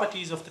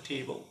properties of the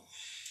table.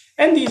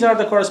 And these are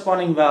the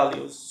corresponding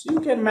values. So you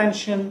can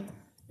mention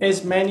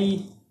as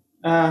many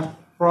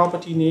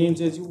property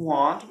names as you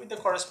want with the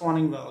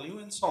corresponding value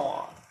and so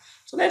on.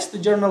 So that's the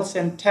general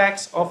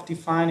syntax of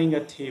defining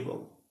a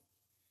table,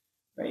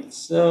 right?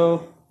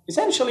 So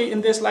essentially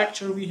in this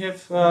lecture we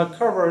have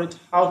covered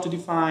how to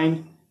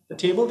define the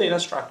table data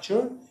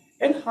structure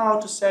and how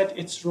to set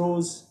its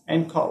rows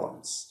and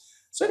columns.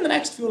 So in the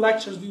next few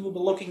lectures we will be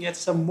looking at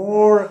some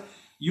more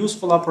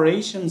useful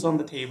operations on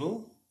the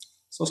table.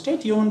 So stay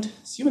tuned.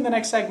 See you in the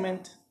next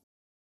segment.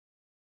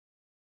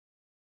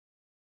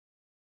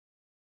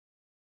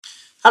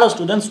 Hello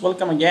students,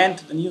 welcome again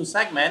to the new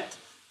segment.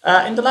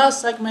 In the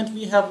last segment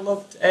we have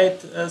looked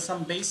at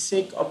some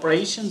basic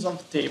operations on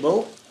the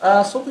table.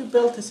 So we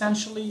built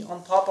essentially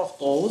on top of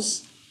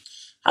those.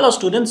 Hello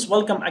students,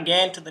 welcome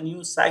again to the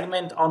new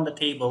segment on the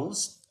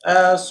tables.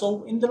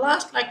 So in the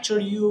last lecture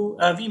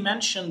we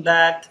mentioned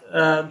that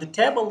the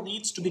table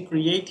needs to be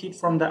created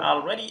from the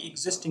already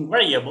existing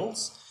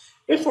variables.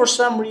 If for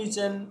some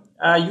reason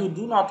you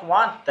do not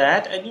want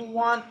that and you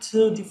want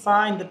to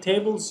define the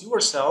tables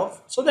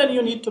yourself, so then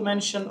you need to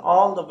mention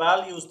all the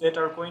values that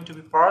are going to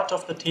be part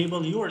of the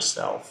table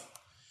yourself.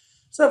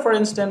 So for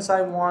instance,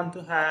 I want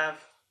to have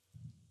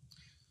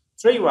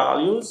 3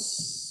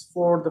 values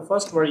for the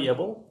first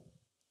variable,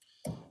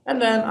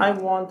 and then I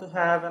want to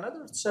have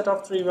another set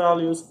of 3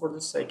 values for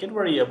the second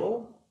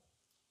variable,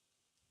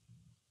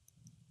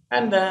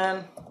 and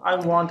then I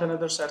want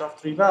another set of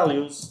 3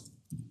 values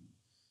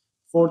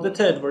for the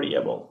third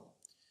variable.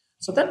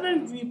 So then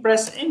when we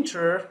press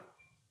enter,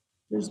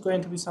 there's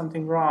going to be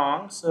something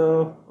wrong.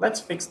 So let's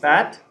fix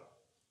that.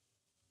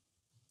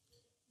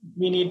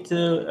 We need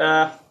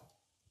to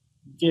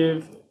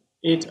give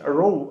it a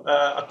row,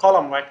 a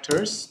column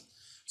vectors.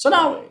 So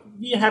now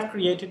we have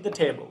created the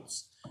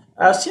tables.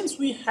 Since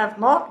we have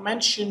not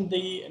mentioned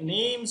the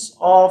names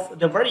of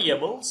the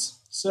variables,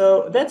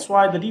 so that's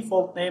why the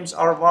default names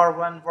are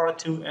var1,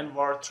 var2, and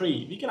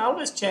var3. We can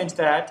always change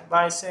that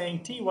by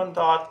saying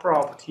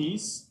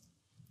t1.properties.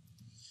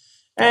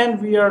 And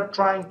we are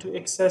trying to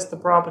access the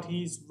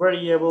properties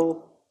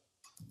variable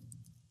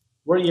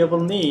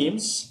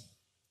names.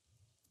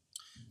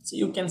 So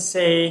you can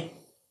say,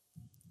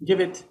 give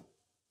it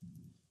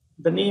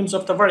the names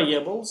of the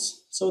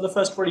variables. So the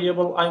first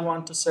variable I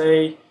want to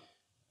say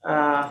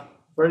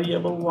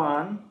variable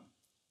 1.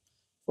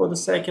 For the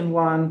second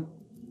one,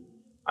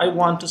 I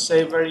want to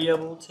say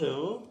variable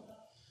 2.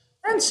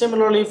 And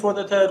similarly for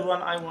the third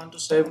one, I want to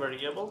say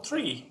variable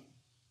 3.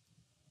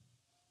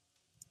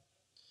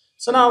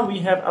 So now we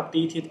have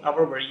updated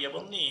our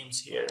variable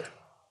names here.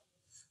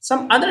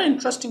 Some other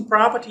interesting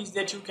properties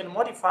that you can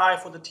modify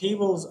for the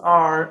tables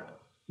are,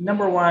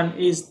 number 1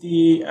 is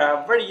the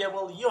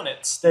variable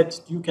units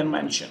that you can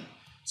mention.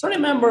 So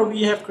remember,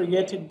 we have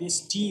created this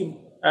table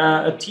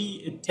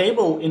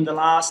in the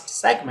last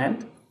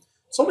segment.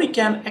 So we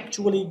can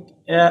actually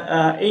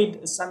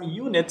add some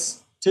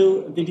units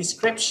to the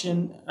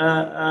description,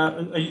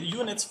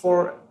 units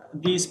for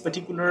these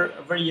particular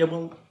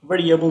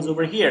variables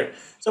over here.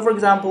 So for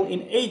example,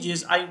 in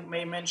ages, I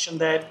may mention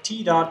that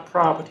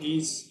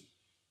t.properties,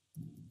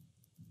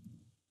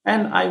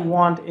 and I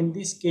want in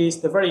this case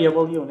the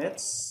variable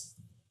units,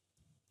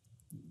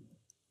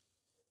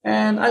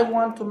 and I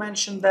want to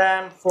mention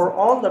them for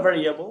all the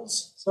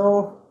variables.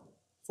 So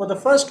for the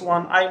first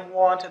one, I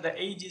want the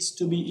ages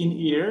to be in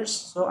years,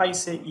 so I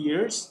say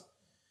years.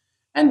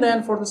 And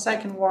then for the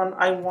second one,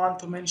 I want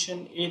to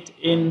mention it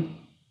in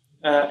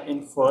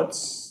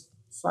foots.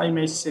 So I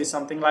may say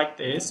something like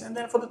this. And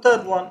then for the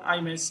third one, I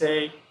may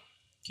say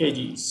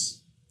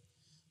kgs.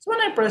 So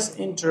when I press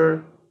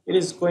enter, it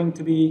is going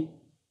to be,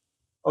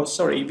 oh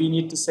sorry, we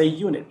need to say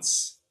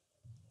units.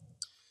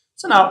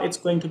 So now it's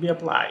going to be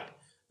applied.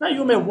 Now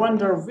you may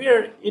wonder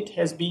where it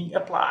has been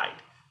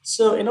applied.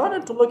 So in order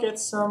to look at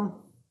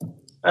some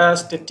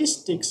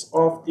statistics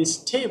of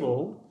this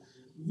table,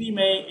 we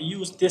may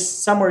use this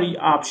summary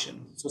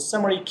option. So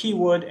summary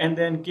keyword, and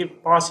then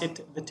pass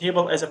it the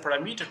table as a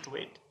parameter to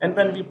it. And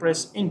when we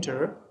press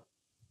enter,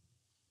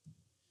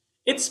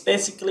 it's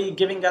basically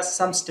giving us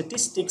some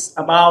statistics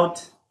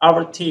about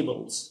our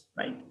tables,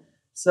 right?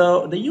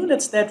 So the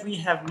units that we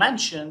have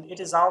mentioned, it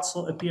is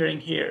also appearing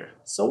here.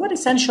 So what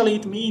essentially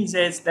it means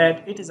is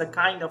that it is a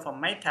kind of a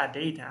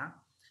metadata.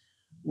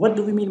 What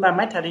do we mean by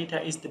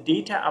metadata? Is the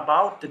data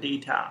about the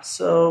data.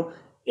 So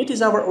it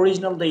is our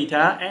original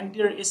data, and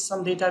there is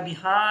some data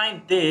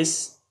behind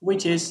this,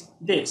 which is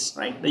this,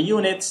 right? The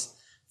units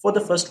for the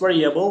first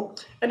variable,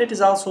 and it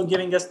is also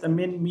giving us the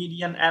min,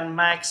 median, and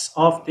max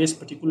of this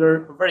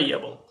particular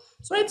variable.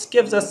 So it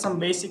gives us some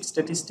basic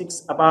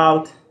statistics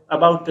about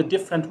the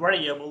different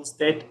variables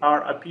that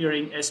are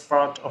appearing as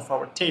part of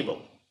our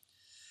table.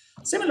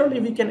 Similarly,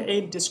 we can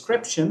add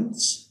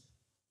descriptions.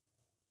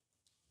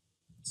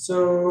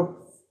 So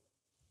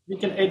we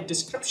can add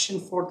description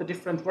for the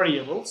different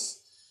variables,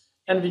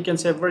 and we can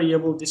say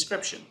variable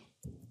description.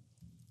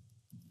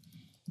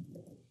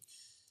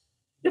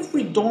 If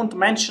we don't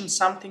mention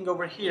something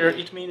over here,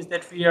 it means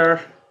that the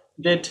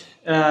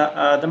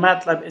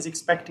MATLAB is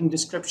expecting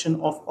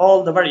description of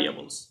all the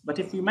variables. But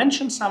if we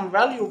mention some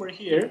value over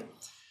here,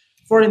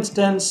 for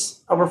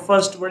instance, our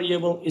first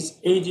variable is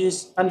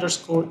ages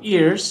underscore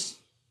years.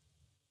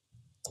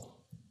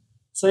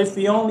 So if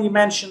we only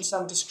mention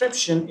some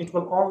description, it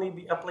will only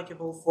be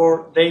applicable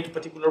for that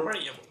particular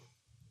variable.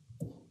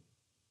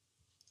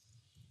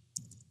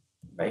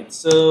 Right?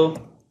 So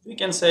we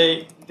can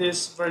say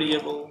this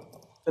variable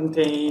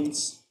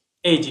contains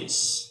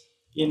ages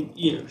in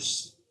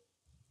years.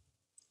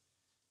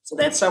 So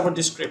that's our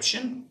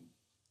description.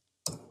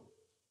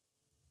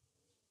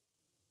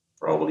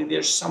 Probably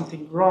there's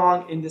something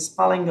wrong in the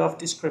spelling of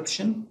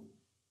description.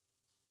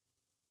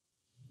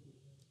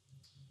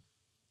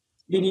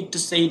 We need to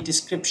say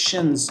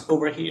descriptions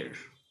over here,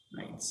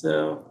 right?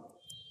 So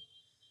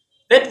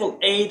that will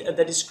aid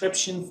the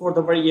description for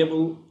the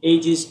variable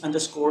ages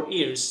underscore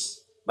years.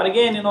 But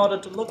again, in order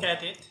to look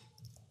at it,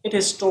 it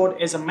is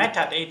stored as a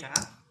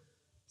metadata.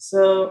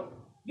 So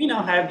we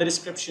now have the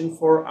description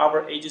for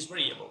our ages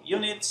variable,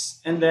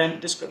 units, and then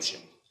description.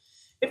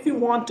 If we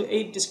want to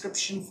add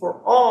description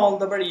for all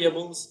the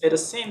variables at the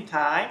same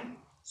time,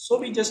 so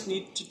we just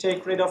need to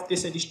take rid of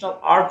this additional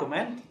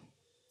argument,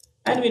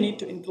 and we need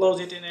to enclose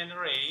it in an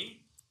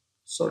array,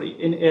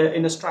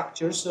 in a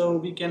structure. So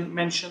we can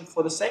mention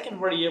for the second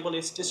variable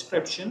is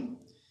description.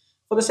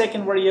 For the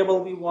second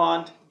variable, we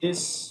want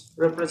this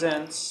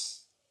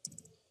represents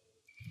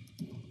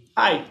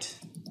height.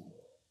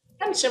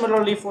 And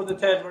similarly for the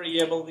third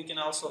variable, we can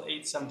also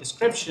add some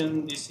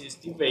description. This is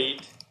the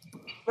weight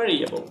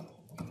variable.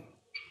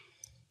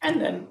 And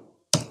then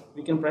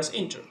we can press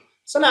enter.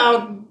 So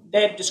now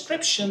that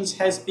descriptions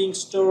has been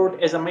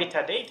stored as a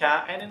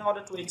metadata, and in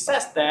order to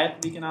access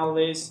that, we can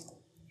always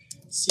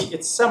see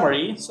its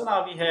summary. So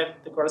now we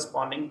have the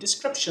corresponding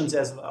descriptions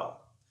as well.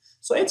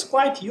 So it's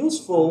quite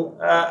useful.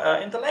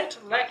 In the later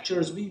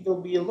lectures, we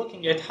will be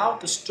looking at how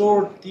to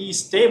store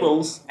these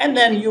tables, and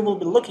then you will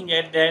be looking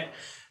at that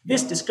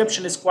this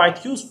description is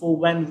quite useful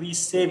when we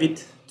save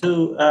it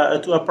to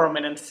a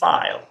permanent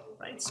file.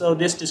 Right? So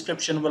this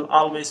description will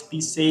always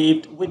be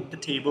saved with the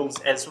tables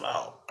as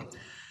well.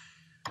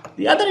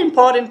 The other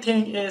important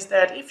thing is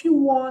that if you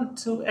want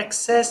to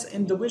access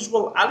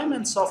individual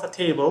elements of a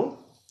table,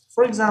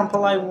 for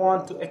example, I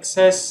want to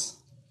access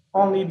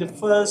only the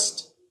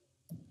first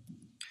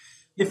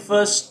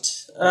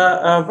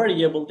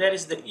variable, that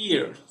is the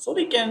year. So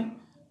we can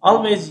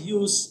always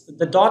use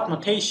the dot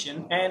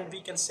notation, and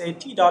we can say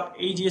t dot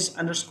ages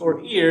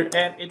underscore year,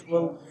 and it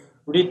will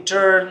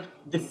return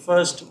the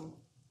first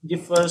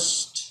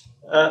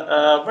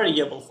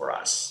variable for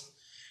us.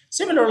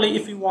 Similarly,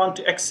 if we want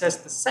to access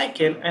the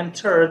second and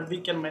third,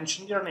 we can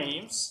mention their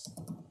names.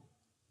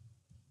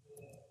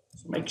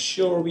 So make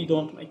sure we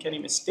don't make any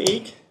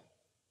mistake.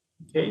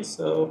 Okay,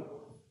 so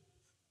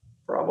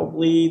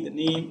probably the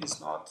name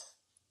is not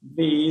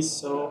base,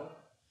 so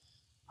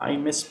I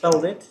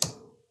misspelled it.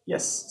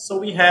 Yes, so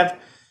we have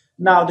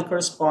now the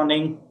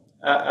corresponding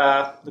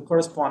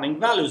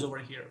values over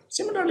here.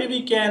 Similarly,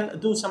 we can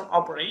do some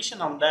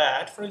operation on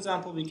that. For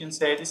example, we can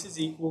say this is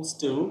equals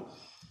to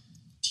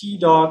t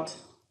dot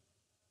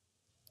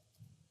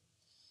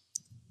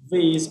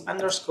V's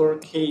underscore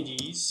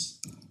kgs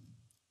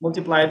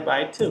multiplied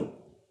by 2.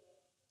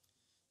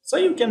 So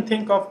you can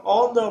think of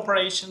all the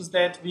operations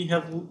that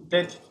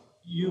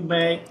you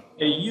may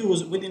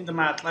use within the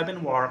MATLAB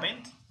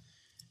environment,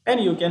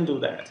 and you can do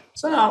that.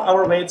 So now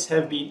our weights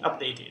have been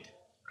updated,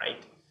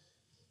 right?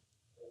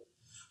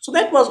 So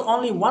that was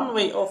only one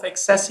way of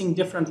accessing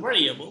different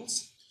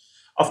variables.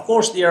 Of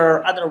course, there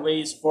are other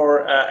ways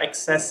for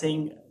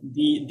accessing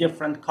the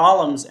different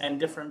columns and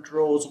different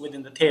rows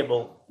within the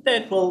table.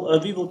 That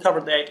we will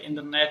cover that in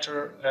the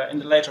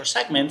later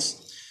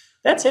segments.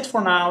 That's it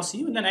for now. See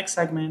you in the next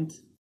segment.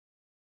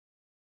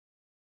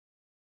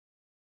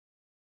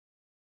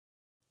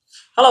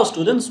 Hello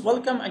students,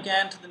 welcome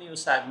again to the new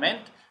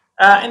segment.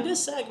 In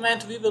this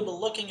segment, we will be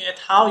looking at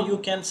how you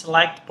can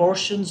select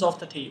portions of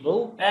the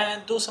table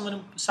and do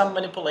some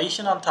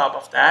manipulation on top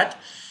of that.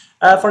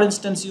 For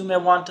instance, you may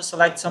want to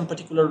select some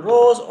particular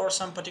rows or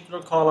some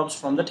particular columns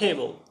from the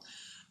table.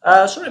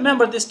 So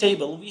remember this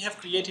table, we have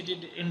created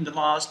it in the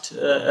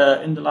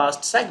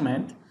last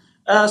segment.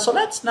 So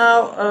let's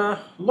now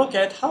look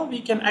at how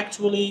we can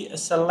actually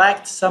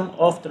select some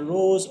of the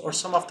rows or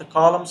some of the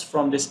columns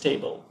from this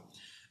table.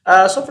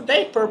 So for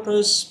that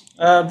purpose,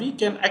 we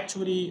can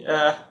actually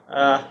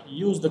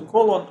use the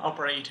colon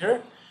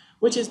operator,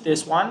 which is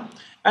this one.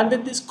 And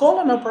with this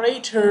colon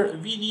operator,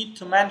 we need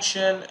to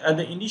mention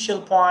the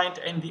initial point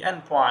and the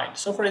end point.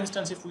 So for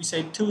instance, if we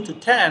say 2 to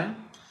 10,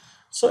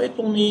 so it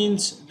will mean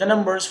the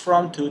numbers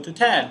from 2 to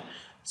 10.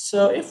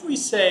 So if we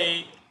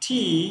say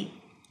t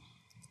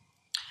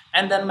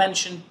and then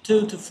mention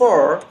 2 to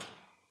 4,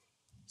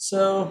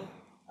 so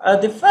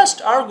the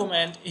first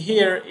argument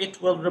here,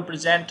 it will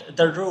represent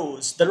the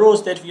rows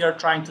that we are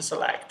trying to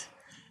select.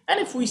 And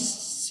if we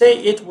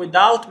say it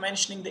without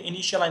mentioning the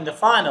initial and the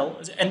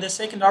final, and the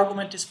second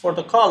argument is for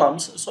the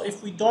columns, so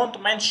if we don't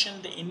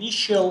mention the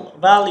initial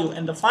value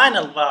and the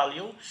final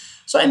value,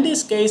 so in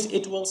this case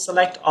it will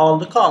select all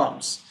the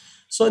columns.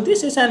 So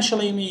this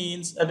essentially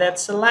means that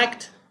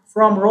select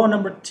from row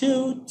number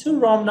 2 to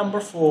row number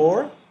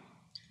 4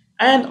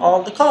 and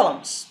all the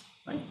columns.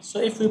 Right? So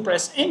if we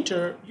press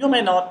enter, you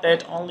may note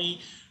that only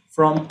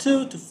from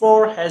 2 to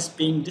 4 has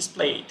been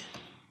displayed.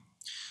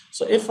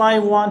 So if I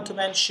want to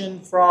mention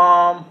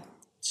from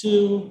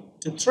 2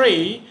 to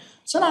 3,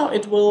 so now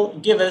it will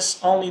give us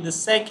only the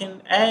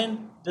second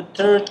and the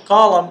third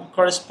column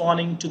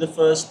corresponding to the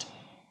first,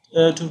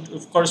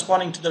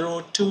 corresponding to the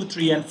row 2,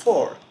 3, and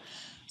 4.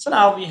 So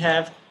now we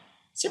have,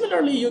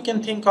 similarly you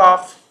can think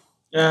of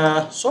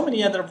so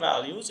many other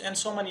values and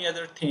so many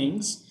other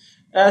things.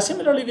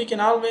 Similarly, we can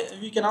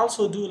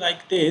also do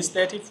like this,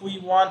 that if we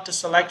want to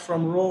select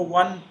from row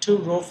 1 to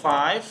row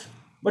 5,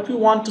 but we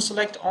want to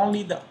select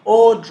only the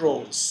odd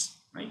rows,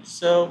 right?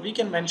 So we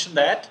can mention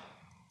that,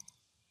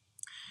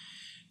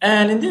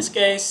 and in this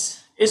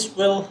case it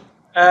will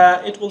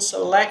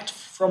select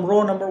from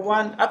row number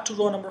 1 up to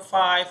row number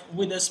 5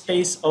 with a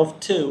space of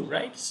 2,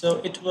 right?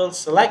 So it will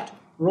select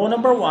row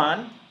number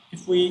 1.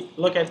 If we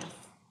look at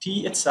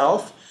T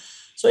itself,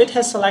 so it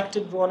has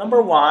selected row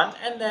number 1,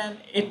 and then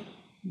it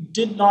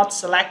did not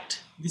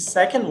select the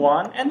second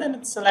one, and then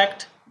it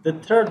select the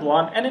third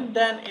one, and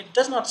then it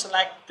does not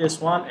select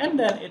this one, and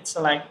then it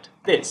select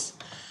this.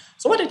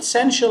 So what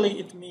essentially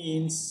it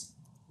means,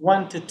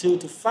 1 to 2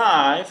 to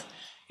 5,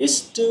 is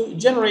to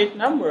generate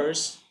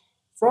numbers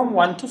from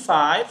 1 to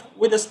 5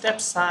 with a step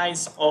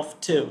size of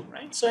 2,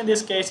 right? So in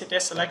this case it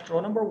has select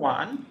row number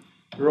 1,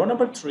 row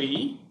number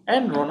 3,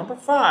 and row number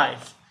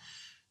 5.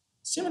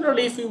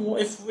 Similarly,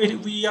 if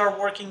we are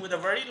working with a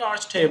very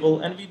large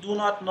table and we do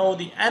not know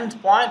the end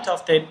point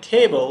of that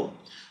table,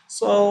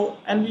 so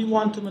and we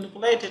want to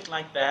manipulate it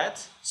like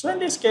that, so in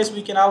this case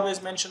we can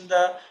always mention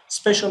the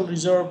special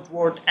reserved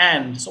word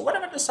end. So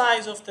whatever the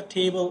size of the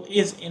table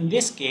is in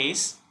this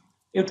case,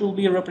 it will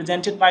be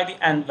represented by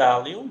the end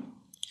value,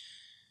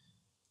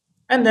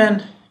 and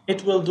then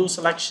it will do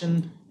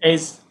selection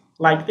as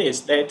like this,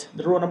 that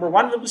the row number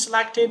 1 will be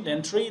selected,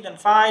 then 3, then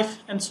 5,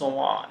 and so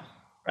on.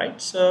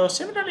 Right? So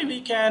similarly we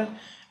can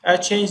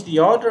change the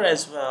order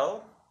as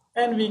well,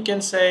 and we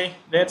can say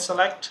that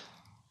select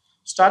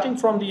starting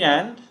from the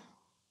end,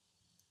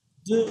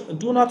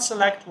 do not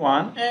select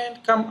 1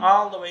 and come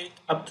all the way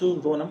up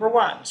to row number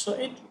 1. So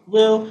it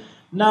will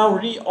now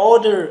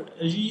reorder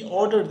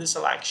the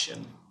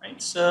selection,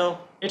 right? So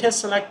it has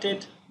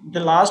selected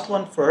the last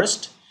one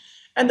first,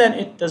 and then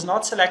it does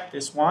not select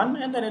this one,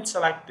 and then it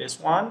select this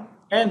one,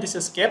 and this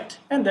is skipped,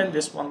 and then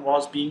this one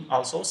was being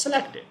also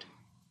selected.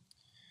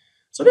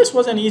 So this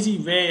was an easy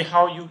way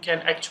how you can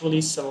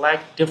actually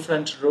select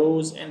different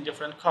rows and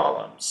different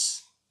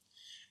columns.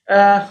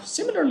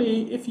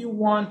 Similarly, if you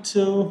want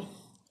to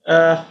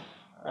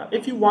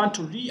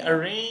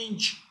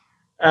rearrange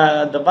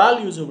the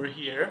values over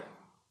here,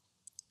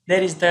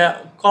 that is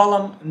the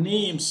column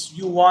names,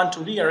 you want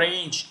to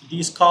rearrange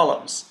these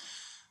columns.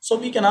 So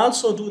we can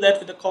also do that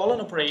with the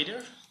colon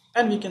operator,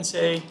 and we can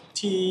say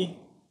T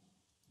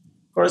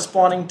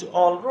corresponding to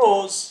all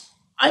rows.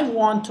 I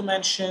want to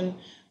mention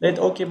that,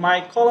 okay,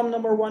 my column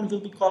number 1 will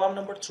be column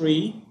number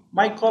 3,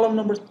 my column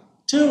number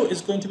 2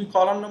 is going to be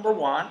column number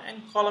 1,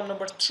 and column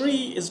number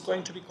 3 is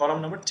going to be column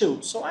number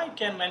 2. So I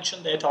can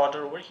mention that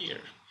order over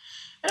here.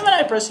 And when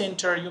I press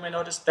enter, you may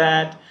notice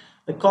that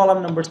the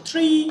column number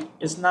 3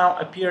 is now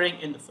appearing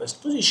in the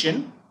first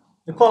position.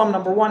 The column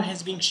number 1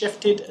 has been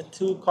shifted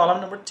to column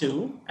number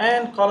 2,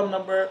 and column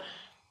number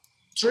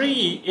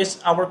 3 is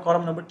our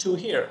column number 2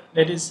 here,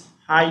 that is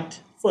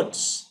height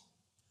foots.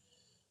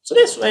 So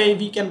this way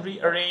we can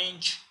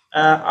rearrange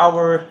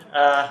our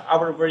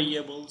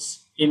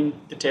variables in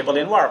the table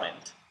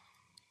environment.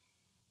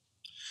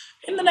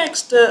 In the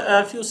next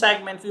few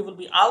segments, we will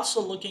be also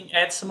looking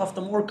at some of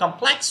the more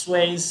complex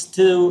ways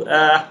to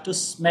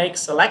make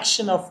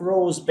selection of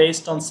rows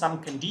based on some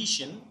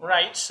condition,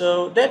 right?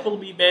 So that will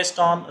be based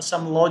on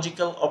some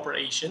logical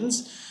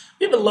operations.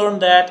 We will learn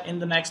that in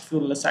the next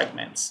few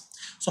segments.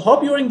 So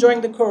hope you're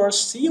enjoying the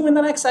course. See you in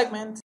the next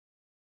segment.